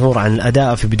الجمهور عن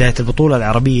الأداء في بداية البطولة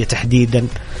العربية تحديدا.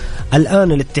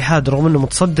 الآن الاتحاد رغم أنه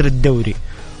متصدر الدوري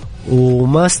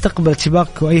وما استقبل شباك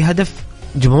أي هدف،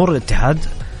 جمهور الاتحاد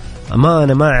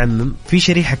أنا ما أعمم، في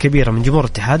شريحة كبيرة من جمهور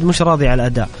الاتحاد مش راضي على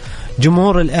الأداء.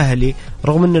 جمهور الأهلي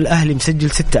رغم أن الأهلي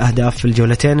مسجل 6 أهداف في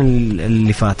الجولتين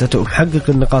اللي فاتت ومحقق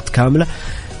النقاط كاملة،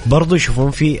 برضو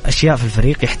يشوفون في أشياء في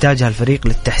الفريق يحتاجها الفريق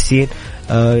للتحسين.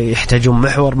 يحتاجون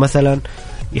محور مثلا،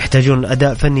 يحتاجون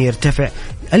أداء فني يرتفع.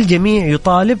 الجميع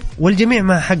يطالب والجميع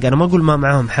معه حق، أنا ما أقول ما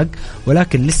معهم حق،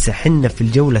 ولكن لسه حنا في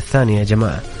الجولة الثانية يا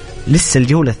جماعة، لسه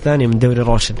الجولة الثانية من دوري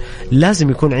روشن. لازم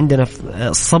يكون عندنا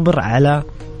صبر على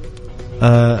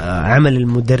عمل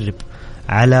المدرب،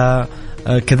 على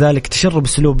كذلك تشرب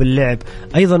اسلوب اللعب،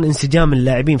 ايضا انسجام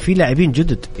اللاعبين. في لاعبين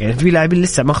جدد، يعني في لاعبين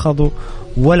لسه ما خاضوا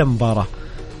ولا مباراة.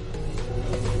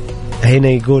 هنا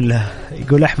يقول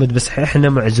احمد بس احنا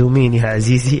معزومين يا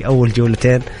عزيزي، اول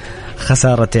جولتين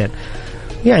خسارتين.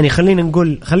 يعني خلينا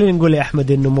نقول يا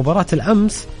احمد انه مباراة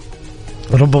الامس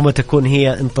ربما تكون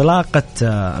هي انطلاقة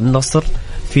النصر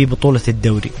في بطولة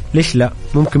الدوري. ليش لا؟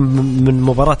 ممكن من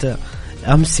مباراة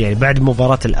أمس، يعني بعد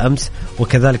مباراة الأمس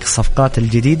وكذلك الصفقات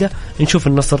الجديدة، نشوف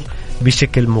النصر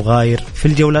بشكل مغاير في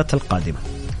الجولات القادمة.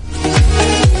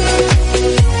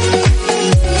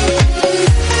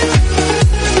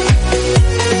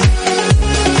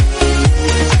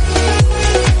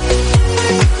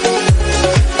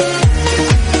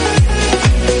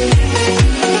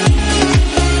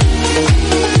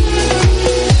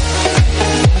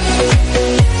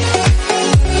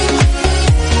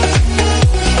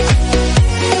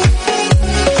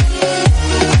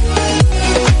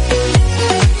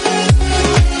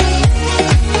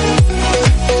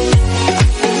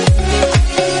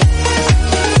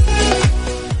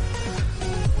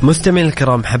 مستمعين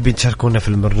الكرام، حابين تشاركونا في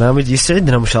البرنامج،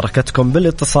 يسعدنا مشاركتكم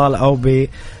بالاتصال أو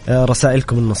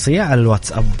برسائلكم النصية على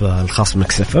الواتساب الخاص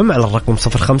بمكس اف ام على الرقم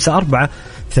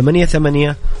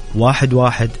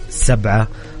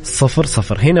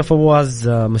 0548811700. هنا فواز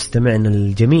مستمعنا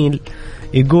الجميل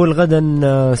يقول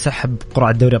غدا سحب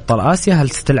قرعة دوري أبطال آسيا، هل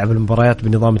ستلعب المباريات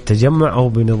بنظام التجمع أو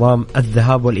بنظام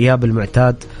الذهاب والإياب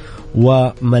المعتاد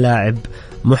وملاعب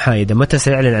محايدة؟ متى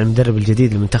سيعلن عن المدرب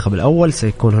الجديد للمنتخب الأول؟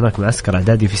 سيكون هناك معسكر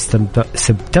إعدادي في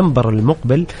سبتمبر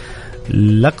المقبل.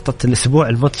 لقطة الأسبوع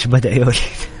الماتش بدأ يا وليد.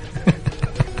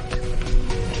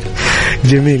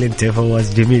 جميل أنت يا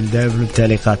فواز، جميل دائما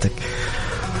بتعليقاتك،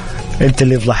 أنت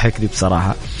اللي يضحكني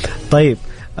بصراحة. طيب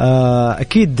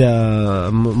أكيد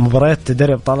مباريات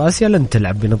دوري أبطال آسيا لن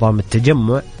تلعب بنظام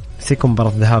التجمع، سيكون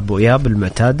مباراة ذهاب وإياب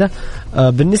المعتادة.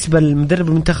 بالنسبة للمدرب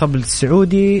المنتخب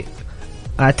السعودي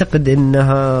أعتقد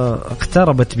أنها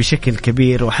اقتربت بشكل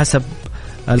كبير، وحسب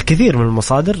الكثير من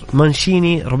المصادر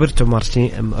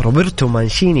روبرتو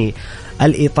مانشيني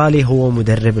الإيطالي هو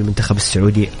مدرب المنتخب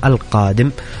السعودي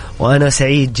القادم. وأنا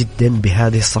سعيد جدا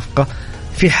بهذه الصفقة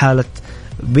في حالة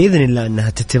بإذن الله أنها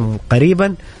تتم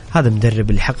قريبا. هذا مدرب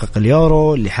اللي حقق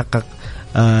اليورو، اللي حقق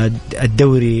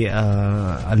الدوري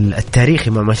التاريخي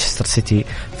مع مانشستر سيتي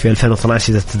في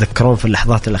 2012 إذا تذكرون في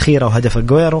اللحظات الأخيرة وهدف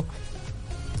أجويرو.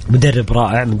 مدرب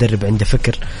رائع، مدرب عنده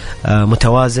فكر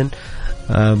متوازن،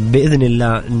 بإذن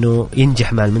الله أنه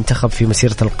ينجح مع المنتخب في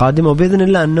مسيرته القادمة، وبإذن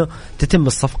الله أنه تتم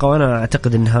الصفقة. وأنا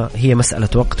أعتقد أنها هي مسألة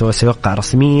وقت وسيوقع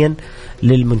رسميا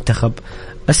للمنتخب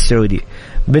السعودي.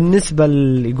 بالنسبة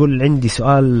يقول عندي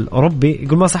سؤال أوروبي،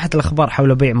 يقول ما صحة الأخبار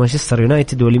حول بيع مانشستر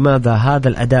يونايتد، ولماذا هذا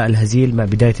الأداء الهزيل مع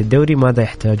بداية الدوري؟ ماذا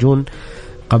يحتاجون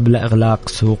قبل إغلاق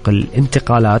سوق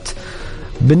الانتقالات؟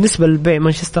 بالنسبة لبيع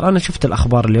مانشستر أنا شفت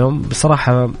الأخبار اليوم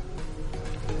بصراحة،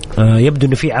 يبدو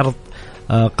أنه في عرض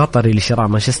قطري لشراء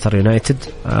مانشستر يونايتد.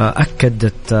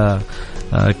 أكدت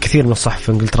كثير من الصحف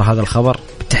في إنجلترا هذا الخبر،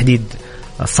 بالتحديد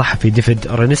الصحفي ديفيد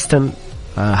أورنستون.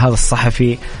 هذا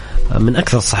الصحفي من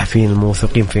أكثر الصحفيين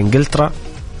الموثوقين في إنجلترا.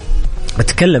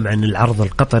 أتكلم عن العرض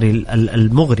القطري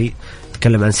المغري،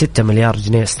 أتكلم عن 6 مليار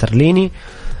جنيه استرليني.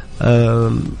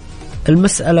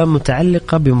 المسألة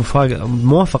متعلقة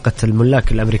بموافقة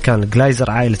الملاك الأمريكان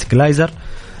جلايزر، عائلة جلايزر،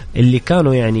 اللي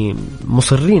كانوا يعني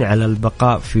مصرين على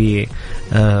البقاء في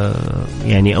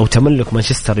يعني أو تملك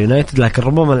مانشستر يونايتد، لكن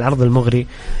ربما العرض المغري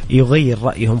يغير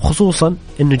رأيهم، خصوصا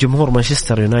أنه جمهور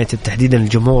مانشستر يونايتد تحديدا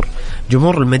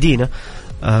جمهور المدينة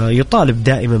يطالب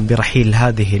دائما برحيل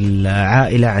هذه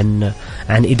العائلة عن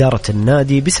إدارة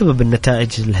النادي بسبب النتائج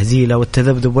الهزيلة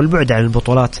والتذبذب والبعد عن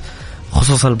البطولات،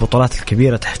 خصوصا البطولات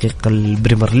الكبيرة، تحقيق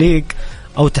البريمير ليج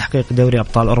أو تحقيق دوري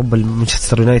أبطال أوروبا.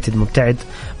 مانشستر يونايتد مبتعد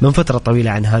من فترة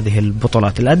طويلة عن هذه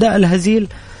البطولات. الأداء الهزيل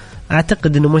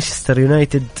أعتقد أنه مانشستر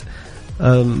يونايتد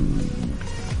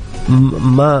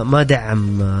ما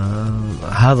دعم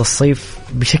هذا الصيف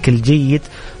بشكل جيد،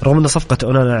 رغم أن صفقة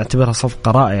أونانا أعتبرها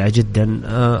صفقة رائعة جدا.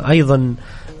 أيضا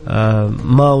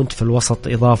ماونت في الوسط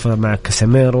إضافة مع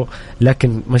كاسيميرو،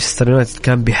 لكن مانشستر يونايتد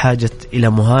كان بحاجة إلى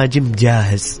مهاجم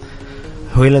جاهز.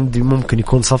 هويلاند ممكن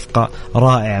يكون صفقة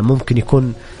رائعة، ممكن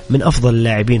يكون من أفضل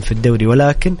اللاعبين في الدوري،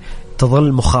 ولكن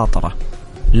تظل مخاطرة.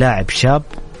 لاعب شاب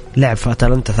لعب في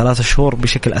أتلانتا 3 شهور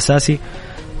بشكل أساسي،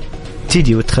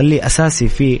 تيجي وتخليه أساسي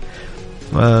في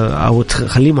أو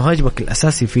تخليه مهاجمك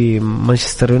الأساسي في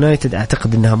مانشستر يونايتد.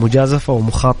 أعتقد أنها مجازفة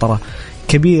ومخاطرة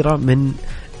كبيرة من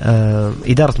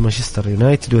إدارة مانشستر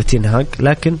يونايتد وتين هاج،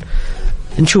 لكن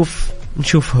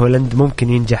نشوف هولاند ممكن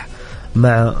ينجح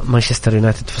مع مانشستر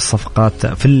يونايتد في الصفقات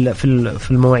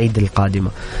في المواعيد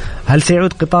القادمة. هل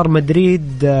سيعود قطار مدريد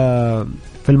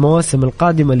في المواسم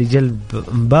القادمة لجلب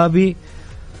مبابي؟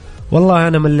 والله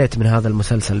أنا مليت من هذا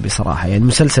المسلسل بصراحة. يعني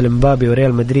مسلسل مبابي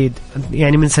وريال مدريد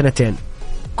يعني من سنتين،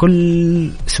 كل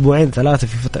أسبوعين 3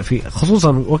 في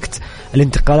خصوصا وقت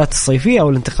الانتقالات الصيفية أو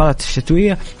الانتقالات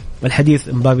الشتوية، الحديث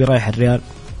مبابي رايح الريال،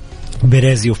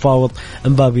 بيريز يفاوض،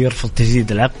 مبابي يرفض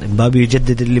تجديد العقد، مبابي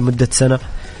يجدد لمدة سنة.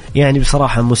 يعني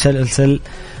بصراحة مسلسل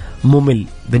ممل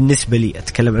بالنسبة لي،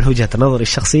 أتكلم عن وجهة نظري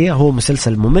الشخصية، هو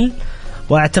مسلسل ممل.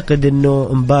 وأعتقد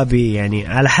أنه مبابي يعني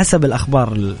على حسب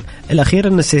الأخبار الأخيرة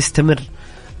أنه سيستمر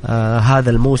هذا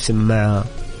الموسم مع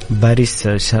باريس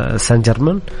سان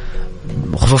جيرمان،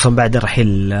 خصوصا بعد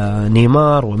رحيل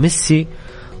نيمار وميسي.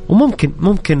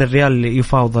 وممكن الريال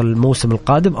يفاوض الموسم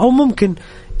القادم، أو ممكن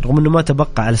رغم أنه ما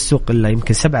تبقى على السوق إلا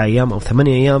يمكن 7 أيام أو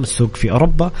 8 أيام السوق في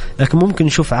أوروبا، لكن ممكن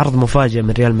نشوف عرض مفاجئ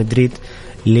من ريال مدريد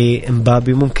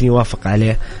لمبابي ممكن يوافق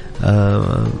عليه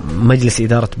مجلس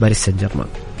إدارة باريس سان جيرمان.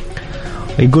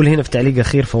 يقول هنا في تعليق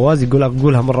أخير فواز، يقول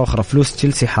أقولها مرة أخرى، فلوس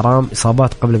تشيلسي حرام،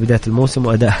 إصابات قبل بداية الموسم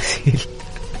وأداء هزيل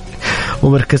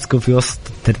ومركزكم في وسط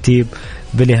الترتيب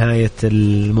بنهاية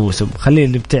الموسم.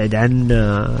 خلينا نبتعد عن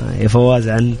يا فواز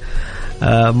عن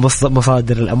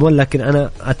مصادر الأموال، لكن أنا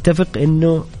أتفق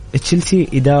أنه تشيلسي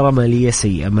إدارة مالية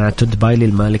سيئة مع تود بايلي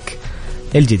المالك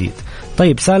الجديد.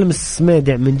 طيب سالم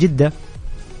السميدع من جدة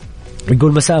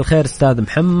يقول مساء الخير أستاذ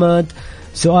محمد،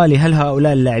 سؤالي هل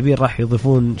هؤلاء اللاعبين راح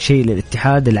يضيفون شيء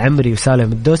للاتحاد؟ العمري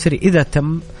وسالم الدوسري إذا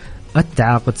تم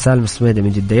التعاقد. سالم السميدع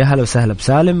من جدة، يا هلا وسهلا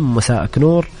بسالم، مساءك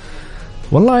نور.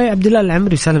 والله يا عبد الله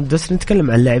العمري وسالم الدوسري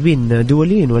نتكلم عن لاعبين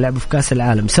دوليين ولعبوا في كأس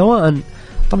العالم، سواء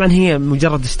طبعا هي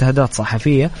مجرد اجتهادات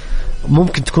صحفية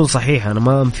ممكن تكون صحيحة، أنا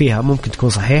ما أنفيها، ممكن تكون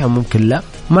صحيحة ممكن لا.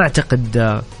 ما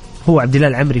أعتقد هو عبد الله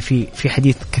العمري في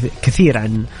حديث كثير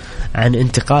عن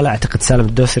انتقاله، أعتقد سالم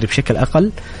الدوسري بشكل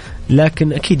أقل،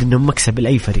 لكن أكيد أنهم مكسب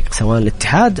لأي فريق سواء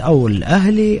الاتحاد أو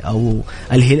الأهلي أو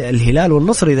الهلال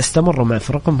والنصر، إذا استمروا مع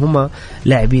فرقهم هم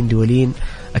لاعبين دوليين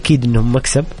أكيد أنهم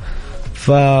مكسب.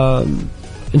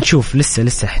 فنشوف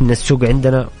لسه احنا السوق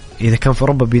عندنا إذا كان في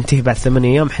أوروبا بينتهي بعد 8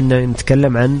 أيام، حنا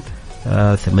نتكلم عن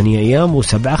 8 أيام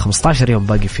و7 15 يوم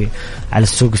باقي فيه على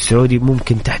السوق السعودي.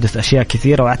 ممكن تحدث أشياء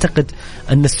كثيرة، وأعتقد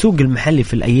أن السوق المحلي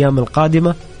في الأيام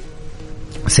القادمة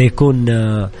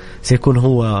سيكون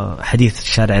هو حديث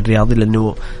الشارع الرياضي،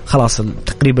 لأنه خلاص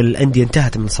تقريبا الأندية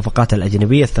انتهت من الصفقات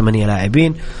الأجنبية 8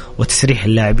 لاعبين وتسريح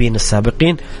اللاعبين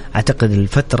السابقين. أعتقد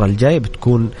الفترة الجاية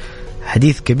بتكون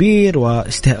حديث كبير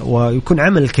ويكون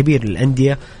عمل كبير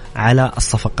للأندية على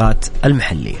الصفقات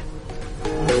المحلية.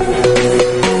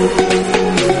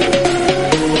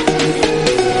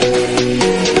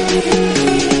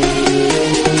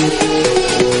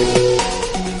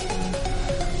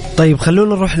 طيب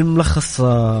خلونا نروح لملخص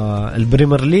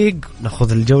البريمير ليج،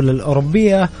 ناخذ الجولة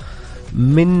الأوروبية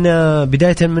من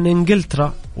بداية من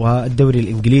إنجلترا والدوري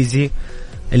الإنجليزي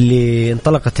اللي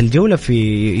انطلقت الجولة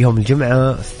في يوم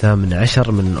الجمعة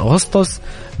 18 من أغسطس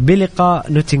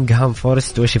بلقاء نوتنغهام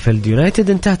فورست وشيفيلد يونايتد.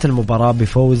 انتهت المباراة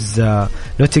بفوز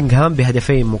نوتنغهام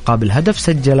بهدفين مقابل هدف،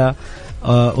 سجل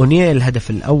أونيا الهدف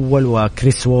الأول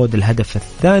وكريس وود الهدف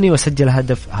الثاني، وسجل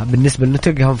هدف بالنسبة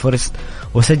لنوتنغهام فورست،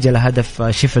 وسجل هدف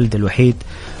شيفيلد الوحيد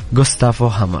غوستافو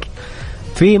هامر.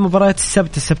 في مباراة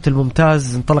السبت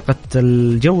الممتاز انطلقت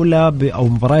الجولة أو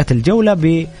مباريات الجولة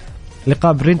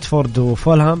بلقاء برينتفورد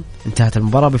وفولهام. انتهت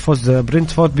المباراة بفوز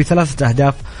برينتفورد ب3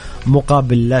 أهداف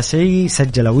مقابل لا شيء،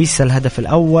 سجل ويسا الهدف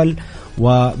الأول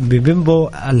وبيمبو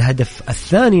الهدف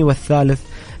الثاني والثالث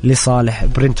لصالح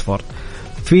برينتفورد.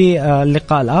 في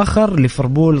اللقاء الآخر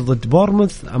ليفربول ضد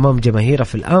بورموث أمام جماهيره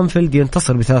في الأنفيلد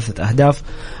ينتصر ب3 أهداف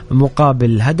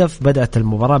مقابل هدف. بدأت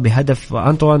المباراة بهدف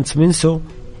أنطوان سمينسو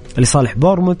لصالح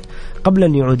بورموث قبل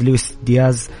أن يعود لويس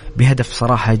دياز بهدف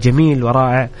صراحة جميل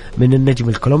ورائع من النجم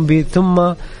الكولومبي.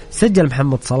 ثم سجل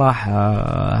محمد صلاح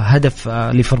هدف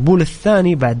ليفربول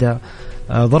الثاني بعد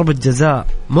ضربة جزاء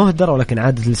مهدرة، ولكن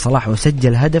عادت لصلاح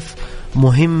وسجل هدف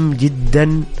مهم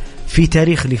جدا في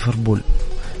تاريخ ليفربول.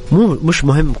 مش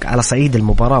مهم على صعيد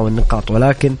المباراة والنقاط،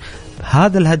 ولكن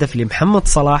هذا الهدف لمحمد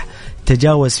صلاح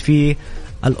تجاوز فيه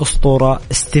الأسطورة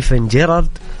ستيفن جيرارد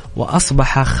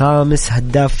وأصبح 5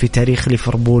 هداف في تاريخ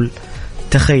ليفربول.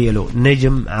 تخيلوا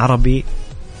نجم عربي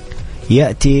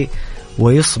يأتي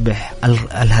ويصبح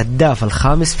الهداف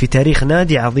 5 في تاريخ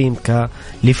نادي عظيم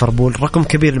كليفربول. رقم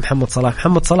كبير لمحمد صلاح.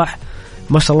 محمد صلاح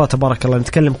ما شاء الله تبارك الله،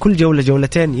 نتكلم كل جولة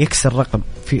جولتين يكسر رقم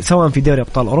سواء في دوري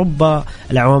أبطال أوروبا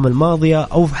الأعوام الماضية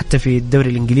أو حتى في الدوري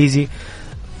الإنجليزي.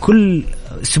 كل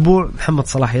أسبوع محمد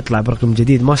صلاح يطلع برقم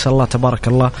جديد. ما شاء الله تبارك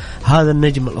الله، هذا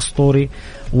النجم الأسطوري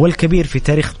والكبير في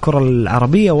تاريخ الكرة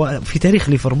العربية وفي تاريخ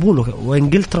ليفربول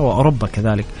وإنجلترا وأوروبا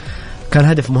كذلك. كان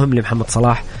هدف مهم لمحمد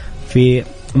صلاح في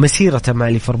مسيرته مع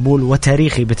ليفربول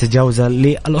وتاريخي بتجاوزه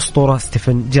للأسطورة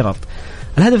ستيفن جيرارد.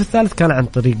 الهدف الثالث كان عن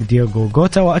طريق دياغو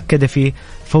جوتا، وأكد فيه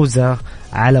فوزه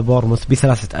على بورموث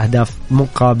ب3 أهداف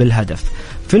مقابل هدف.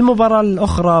 في المباراة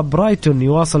الأخرى برايتون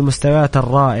يواصل مستوياته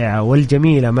الرائعة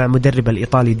والجميلة مع مدرب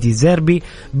الإيطالي دي زيربي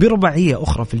برباعية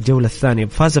أخرى في الجولة الثانية.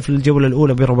 فاز في الجولة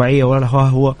الأولى برباعية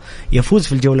وهو يفوز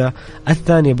في الجولة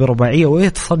الثانية برباعية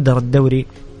ويتصدر الدوري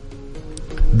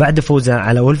بعد فوزه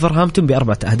على ولفرهامبتون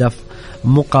ب4 أهداف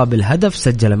مقابل هدف.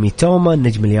 سجل ميتوما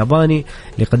النجم الياباني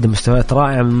اللي قدم مستويات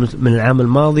رائعة من العام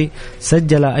الماضي.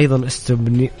 سجل أيضا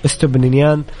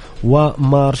استوبنيان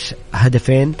ومارش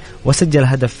هدفين، وسجل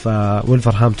هدف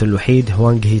ولفرهامبتون الوحيد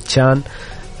هوانغ هيتشان.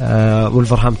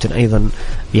 ولفرهامبتون أيضا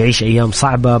يعيش أيام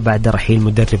صعبة بعد رحيل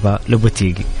مدربه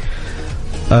لوبوتيغي.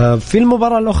 في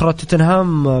المباراة الأخرى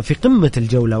توتنهام في قمة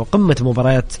الجولة وقمة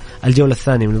مباريات الجولة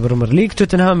الثانية من البريمير ليج.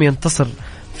 توتنهام ينتصر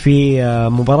في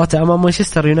مباراته أمام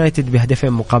مانشستر يونايتد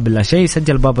بهدفين مقابل لا شيء.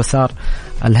 سجل بابا سار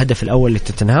الهدف الأول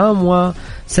لتوتنهام،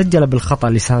 وسجل بالخطأ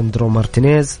لساندرو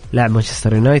مارتينيز لاعب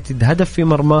مانشستر يونايتد هدف في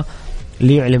مرمى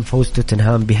ليعلن فوز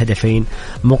توتنهام بهدفين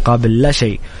مقابل لا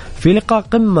شيء. في لقاء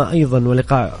قمة أيضا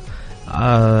ولقاء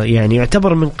يعني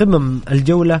يعتبر من قمم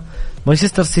الجولة،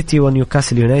 مانشستر سيتي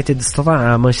ونيوكاسل يونايتد.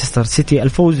 استطاع مانشستر سيتي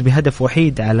الفوز بهدف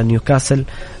وحيد على نيوكاسل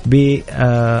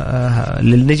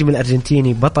للنجم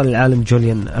الأرجنتيني بطل العالم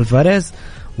جوليان ألفاريز.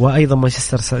 وأيضا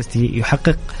مانشستر سيتي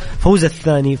يحقق فوز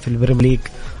الثاني في البريمير ليج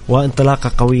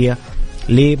وانطلاقة قوية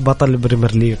لبطل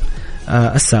البريمير ليج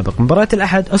السابق. مباراة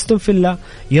الأحد أستون فيلا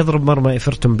يضرب مرمى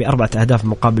إيفرتون ب4 أهداف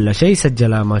مقابل لا شيء.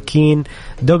 سجل ماكين،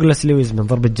 دوغلاس لويز من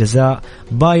ضربة جزاء،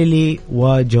 بايلي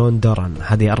وجون دوران.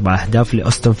 هذه 4 أهداف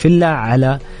لأستون فيلا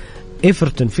على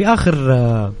إيفرتون. في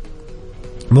آخر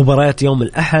مباريات يوم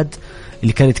الأحد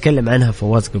اللي كان يتكلم عنها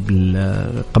فواز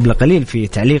قبل قليل في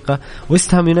تعليقه،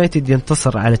 ويست هام يونايتد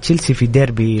ينتصر على تشيلسي في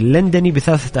ديربي لندني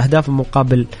ب3 أهداف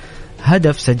مقابل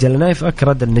هدف. سجل نايف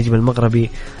أكرد النجم المغربي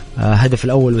هدف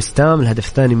الأول وستام، الهدف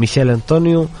الثاني ميشيل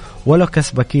أنطونيو،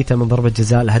 ولوكاس باكيتا من ضربة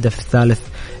جزاء الهدف الثالث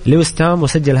لوستام،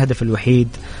 وسجل الهدف الوحيد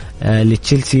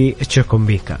لتشيلسي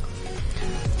تشيكومبيكا.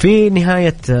 في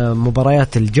نهاية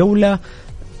مباريات الجولة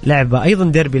لعب أيضا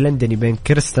ديربي لندني بين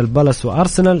كريستال بالاس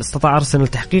وأرسنال. استطاع أرسنال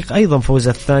تحقيق أيضا فوز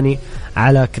الثاني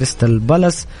على كريستال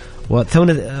بالاس،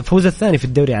 وفوز الثاني في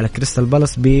الدوري على كريستال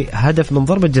بالاس بهدف من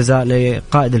ضربة جزاء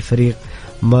لقائد الفريق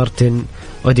مارتن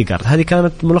أوديغارد. هذه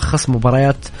كانت ملخص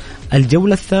مباريات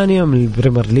الجولة الثانية من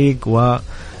البريمير ليج،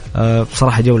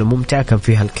 وبصراحة جولة ممتعة كان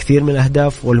فيها الكثير من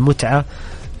الأهداف والمتعة.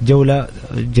 جولة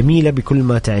جميلة بكل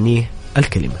ما تعنيه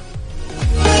الكلمة.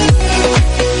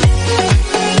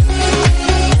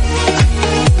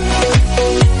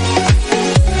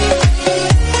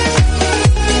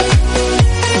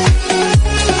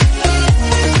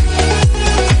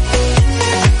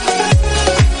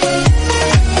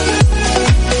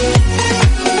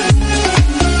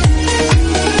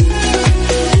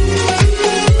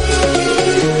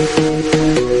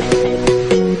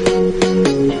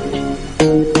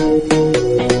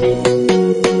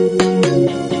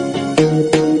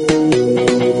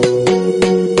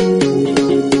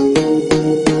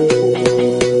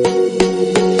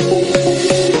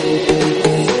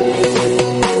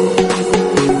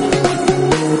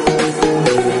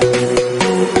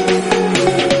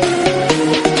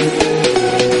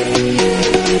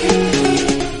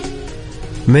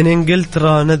 من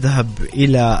إنجلترا نذهب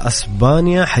إلى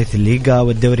أسبانيا، حيث الليغا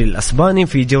والدوري الأسباني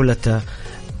في جولة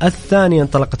الثانية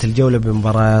انطلقت الجولة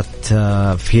بمباراة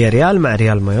فياريال مع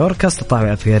ريال مايوركا.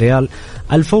 استطاع فياريال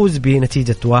الفوز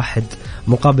بنتيجة 1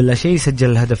 مقابل لا شيء. سجل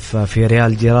الهدف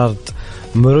فياريال جيرارد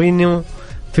مورينيو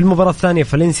في المباراة الثانية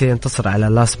فالنسيا ينتصر على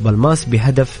لاس بالماس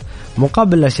بهدف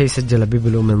مقابل لا شيء، سجل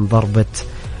بيبلو من ضربة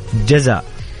جزاء.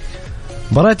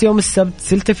 مباراة يوم السبت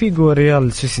سيلتا فيغو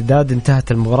وريال سوسيداد،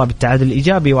 انتهت المباراة بالتعادل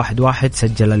الإيجابي 1-1،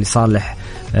 سجل لصالح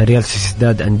ريال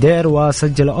سوسيداد أندير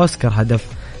وسجل أوسكار هدف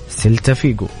سيلتا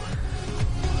فيغو.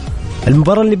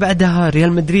 المباراة اللي بعدها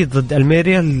ريال مدريد ضد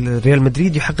الميريا، ريال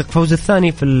مدريد يحقق فوز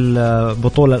الثاني في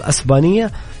البطولة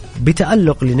الأسبانية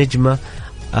بتألق لنجمه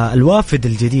الوافد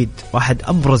الجديد، واحد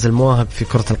أبرز المواهب في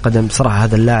كرة القدم بصراحة.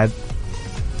 هذا اللاعب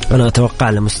أنا أتوقع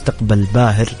له مستقبل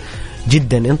باهر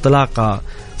جدا، انطلاقة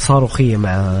صاروخية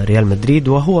مع ريال مدريد،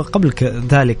 وهو قبل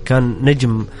ذلك كان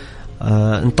نجم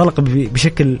انطلق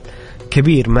بشكل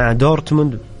كبير مع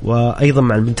دورتموند وأيضا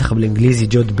مع المنتخب الإنجليزي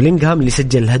جود بلينغهام اللي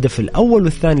سجل الهدف الأول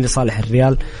والثاني لصالح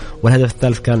الريال، والهدف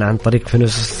الثالث كان عن طريق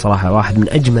فينيسيوس. صراحة واحد من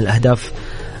أجمل أهداف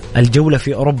الجولة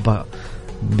في أوروبا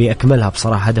بأكملها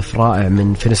بصراحة، هدف رائع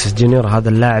من فينيسيوس جونيور، هذا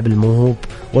اللاعب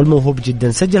الموهوب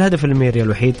جدا. سجل هدف الميريا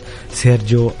الوحيد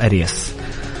سيرجيو أرياس.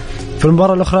 في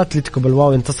المباراة الأخرى أتلتيكو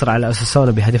بلباو ينتصر على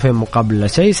أساسونا بهدفين مقابل لا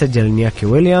شيء، سجل نياكي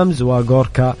ويليامز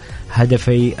وغوركا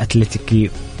هدفي أتلتيكي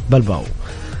بلباو.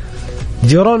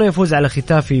 جيرونا يفوز على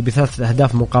ختافي ب3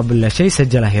 أهداف مقابل لا شيء،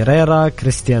 سجل هيريرا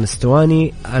كريستيان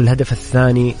ستواني الهدف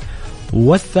الثاني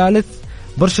والثالث.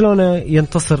 برشلونة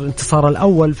ينتصر انتصار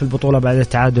الأول في البطولة بعد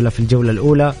التعادل في الجولة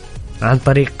الأولى عن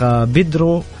طريق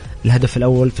بيدرو الهدف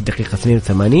الأول في الدقيقة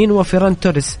 82 وفيران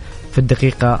توريس في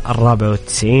الدقيقة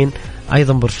 94.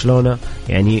 أيضا برشلونة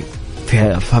يعني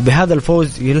بهذا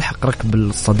الفوز يلحق ركب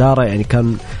الصدارة، يعني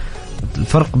كان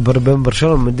الفرق بين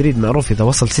برشلونة ومدريد معروف، إذا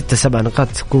وصل 6-7 نقاط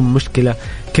تكون مشكلة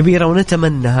كبيرة.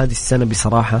 ونتمنى هذه السنة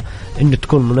بصراحة أنه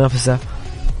تكون منافسة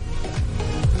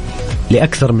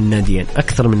لأكثر من ناديين،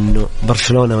 أكثر من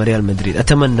برشلونة وريال مدريد.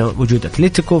 أتمنى وجود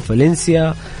أتلتيكو،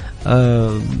 فالنسيا،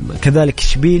 كذلك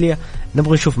إشبيليا.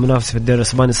 نبغى نشوف منافسة في الدوري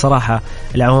الإسباني. صراحة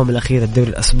العوامل الأخيرة الدوري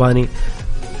الإسباني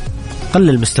قل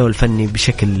المستوى الفني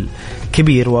بشكل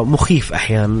كبير ومخيف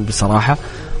أحيانا بصراحة،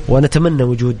 ونتمنى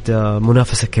وجود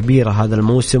منافسة كبيرة هذا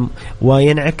الموسم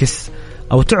وينعكس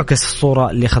أو تعكس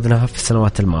الصورة اللي أخذناها في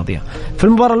السنوات الماضية. في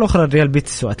المباراة الأخرى ريال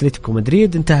بيتس وأتلتيكو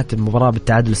مدريد، انتهت المباراة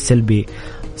بالتعادل السلبي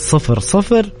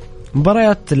 0-0.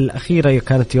 المباريات الأخيرة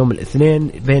كانت يوم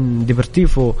الاثنين بين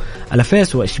ديبرتيفو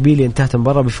ألافيس وإشبيليا، انتهت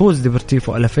المباراة بفوز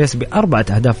ديبرتيفو ألافيس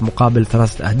ب4 أهداف مقابل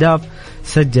 3 أهداف،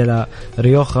 سجل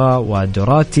ريوخا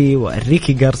ودوراتي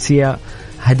وإنريكي غارسيا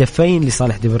هدفين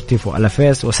لصالح ديبرتيفو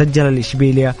ألافيس، وسجل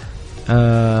الإشبيليا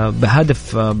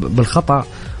بهدف بالخطأ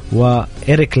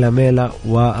وإيريك لاميلا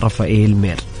ورافائيل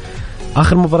مير.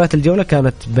 آخر مباريات الجولة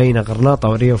كانت بين غرناطة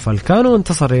وريو فالكانو،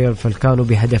 انتصر ريو فالكانو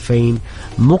بهدفين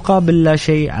مقابل لا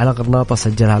شيء على غرناطة،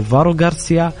 سجلها الفارو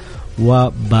غارسيا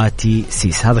وباتي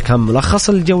سيس. هذا كان ملخص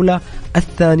الجولة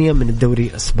الثانية من الدوري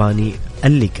الإسباني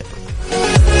الليغا.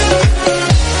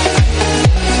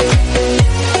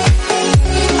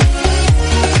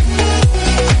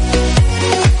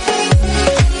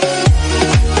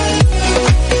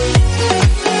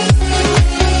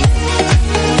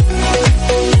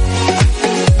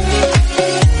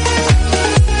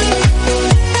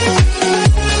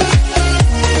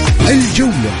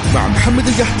 الجولة مع محمد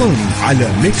القحطاني على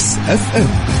ميكس اف ام.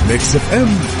 ميكس اف ام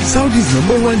سعوديز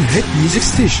نمبر 1 هيت ميوزك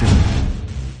ستيشن.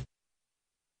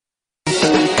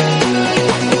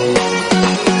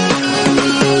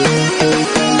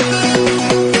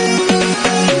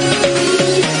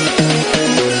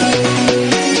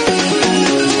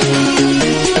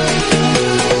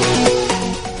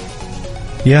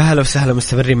 يا هلا وسهلا،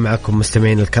 مستمرين معكم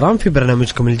مستمعين الكرام في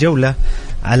برنامجكم الجولة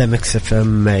على ميكس اف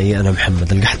ام، معي أنا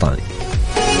محمد القحطاني.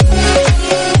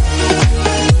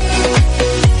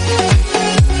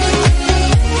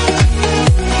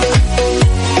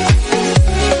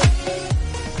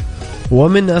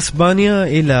 ومن أسبانيا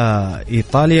إلى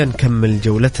إيطاليا نكمل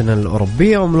جولتنا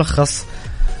الأوروبية وملخص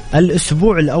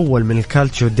الأسبوع الأول من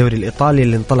الكالتشيو الدوري الإيطالي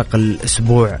اللي انطلق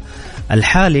الأسبوع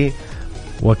الحالي،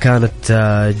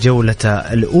 وكانت جولة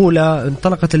الأولى.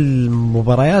 انطلقت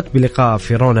المباريات بلقاء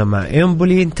فيرونا مع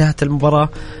إيمبولي، انتهت المباراة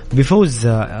بفوز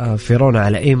فيرونا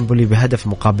على إيمبولي بهدف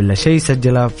مقابل لا شيء،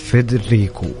 سجل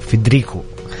فيدريكو.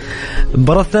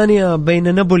 المباراة الثانية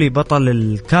بين نابولي بطل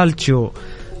الكالتشيو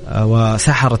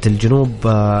وسحرة الجنوب،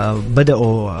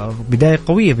 بدأوا بداية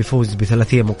قوية بفوز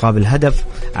ب3 مقابل هدف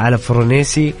على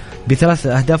فرونيسي ب3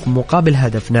 أهداف مقابل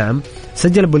هدف. نعم،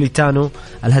 سجل بوليتانو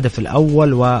الهدف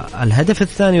الأول والهدف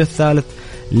الثاني والثالث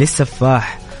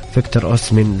للسفاح فيكتور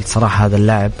أوسمين. صراحة هذا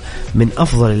اللاعب من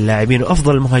أفضل اللاعبين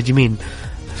وأفضل المهاجمين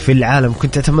في العالم،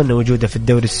 كنت أتمنى وجوده في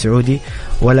الدوري السعودي،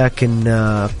 ولكن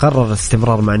قرر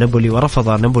الاستمرار مع نابولي ورفض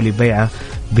نابولي بيعه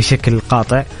بشكل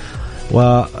قاطع.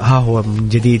 وها هو من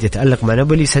جديد يتألق مع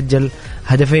نابولي، سجل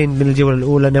هدفين من الجولة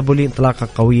الأولى. نابولي انطلاقة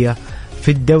قوية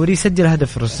في الدوري، سجل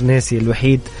هدف الرسنيسي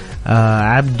الوحيد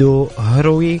عبدو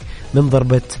هروي من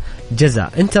ضربة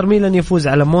جزاء. انتر ميلان يفوز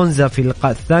على مونزا في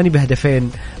اللقاء الثاني بهدفين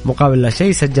مقابل لا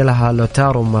شيء، سجلها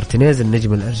لوتارو مارتينيز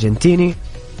النجم الأرجنتيني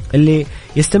اللي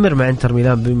يستمر مع انتر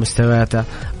ميلان بمستوياته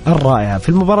الرائعة. في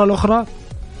المباراة الأخرى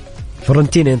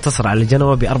فورنتينا ينتصر على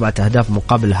جنوا ب4 أهداف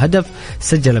مقابل هدف،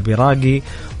 سجل بيراغي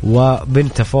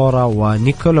وبنتافورا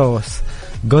ونيكولاس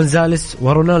غونزاليس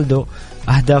ورونالدو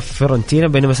أهداف فورنتينا،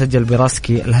 بينما سجل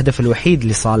بيراسكي الهدف الوحيد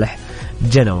لصالح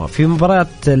جنوا. في مباريات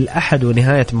الأحد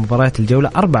ونهاية مباريات الجولة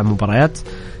 4 مباريات،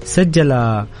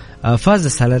 سجل فاز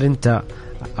سالارينتا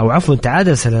أو عفوا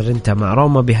تعادل سالارينتا مع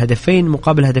روما بهدفين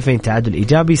مقابل هدفين، تعادل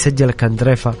إيجابي. سجل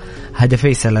كاندريفا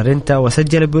هدفي سالارينتا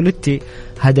وسجل بوليتي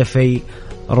هدفي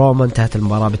روما، انتهت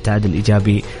المباراة بالتعادل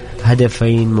الإيجابي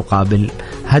هدفين مقابل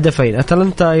هدفين.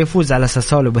 أتلانتا يفوز على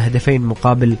ساسولو بهدفين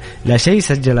مقابل لا شيء،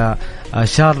 سجل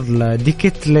شارل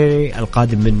ديكيتلي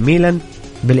القادم من ميلان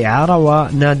بالإعارة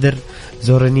ونادر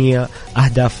زورينيا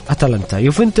أهداف أتلانتا.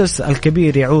 يوفنتوس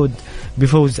الكبير يعود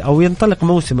بفوز أو ينطلق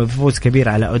موسمه بفوز كبير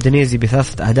على أودينيزي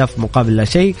ب3 أهداف مقابل لا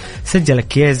شيء، سجل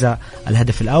كييزا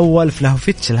الهدف الأول،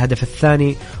 فلاهوفيتش الهدف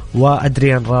الثاني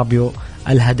وأدريان رابيو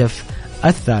الهدف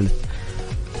الثالث.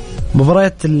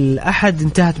 مباراة الأحد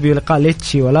انتهت بلقاء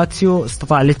ليتشي ولاتسيو،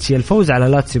 استطاع ليتشي الفوز على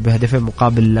لاتسيو بهدفين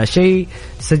مقابل لا شيء،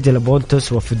 سجل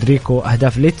بونتوس وفيدريكو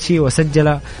أهداف ليتشي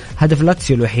وسجل هدف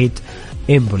لاتسيو الوحيد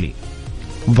إمبولي.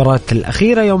 مباراة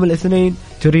الأخيرة يوم الاثنين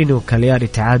تورينو كالياري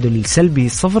تعادل سلبي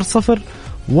 0-0،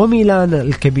 وميلان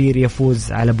الكبير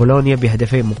يفوز على بولونيا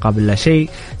بهدفين مقابل لا شيء،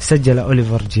 سجل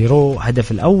أوليفر جيرو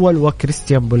هدف الأول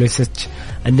وكريستيان بوليسيتش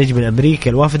النجم الأمريكي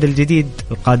الوافد الجديد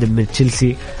القادم من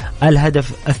تشيلسي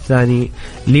الهدف الثاني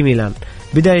لميلان.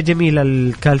 بداية جميلة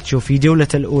الكالتشو في جولة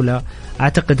الأولى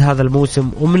أعتقد هذا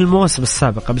الموسم ومن المواسم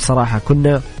السابقة. بصراحة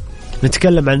كنا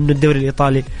نتكلم عن أن الدوري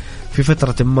الإيطالي في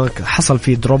فترة ما حصل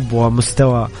فيه دروب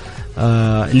ومستوى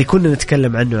اللي كنا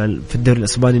نتكلم عنه في الدوري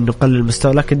الإسباني أنه قل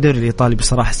المستوى، لكن الدوري الإيطالي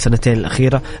بصراحة السنتين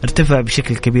الأخيرة ارتفع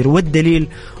بشكل كبير، والدليل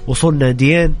وصول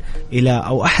ناديين إلى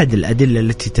أو أحد الأدلة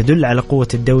التي تدل على قوة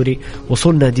الدوري،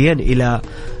 وصول ناديين إلى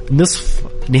نصف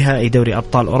نهائي دوري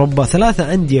أبطال أوروبا،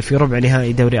 3 أندية في ربع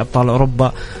نهائي دوري أبطال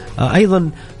أوروبا، أيضا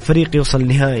فريق يوصل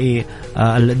نهائي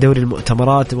الدوري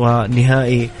المؤتمرات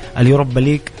ونهائي اليوروبا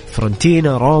ليج،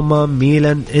 فرنتينا، روما،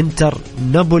 ميلان، انتر،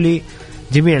 نابولي،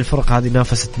 جميع الفرق هذه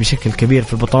نافست بشكل كبير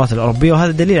في البطولات الأوروبية،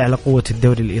 وهذا دليل على قوة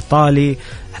الدوري الإيطالي.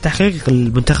 تحقيق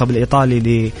المنتخب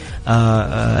الإيطالي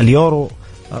لليورو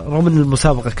رغم أن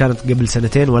المسابقة كانت قبل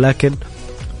 2 ولكن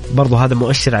برضو هذا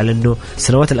مؤشر على أنه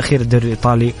السنوات الأخيرة الدوري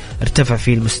الإيطالي ارتفع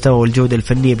فيه المستوى والجودة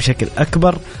الفنية بشكل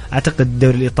أكبر. أعتقد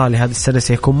الدوري الإيطالي هذه السنة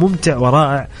سيكون ممتع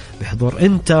ورائع بحضور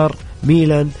انتر،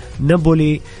 ميلان،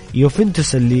 نابولي،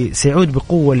 يوفنتوس اللي سيعود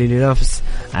بقوة لينافس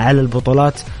على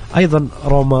البطولات، أيضا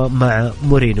روما مع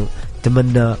مورينو.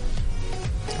 أتمنى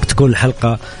تكون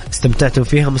الحلقة استمتعتم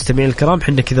فيها مستمعين الكرام.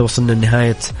 حنا كذا وصلنا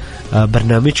لنهاية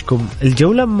برنامجكم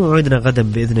الجولة، موعدنا غدا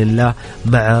بإذن الله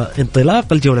مع انطلاق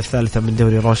الجولة الثالثة من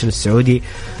دوري روشن السعودي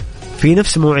في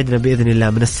نفس موعدنا بإذن الله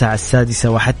من الساعة 6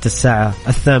 وحتى الساعة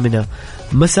 8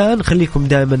 مساء. خليكم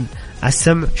دائما على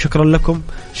السمع. شكرا لكم،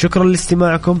 شكرا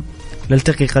لاستماعكم،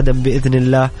 نلتقي غدا بإذن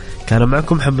الله. كان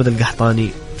معكم محمد القحطاني،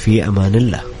 في أمان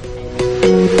الله.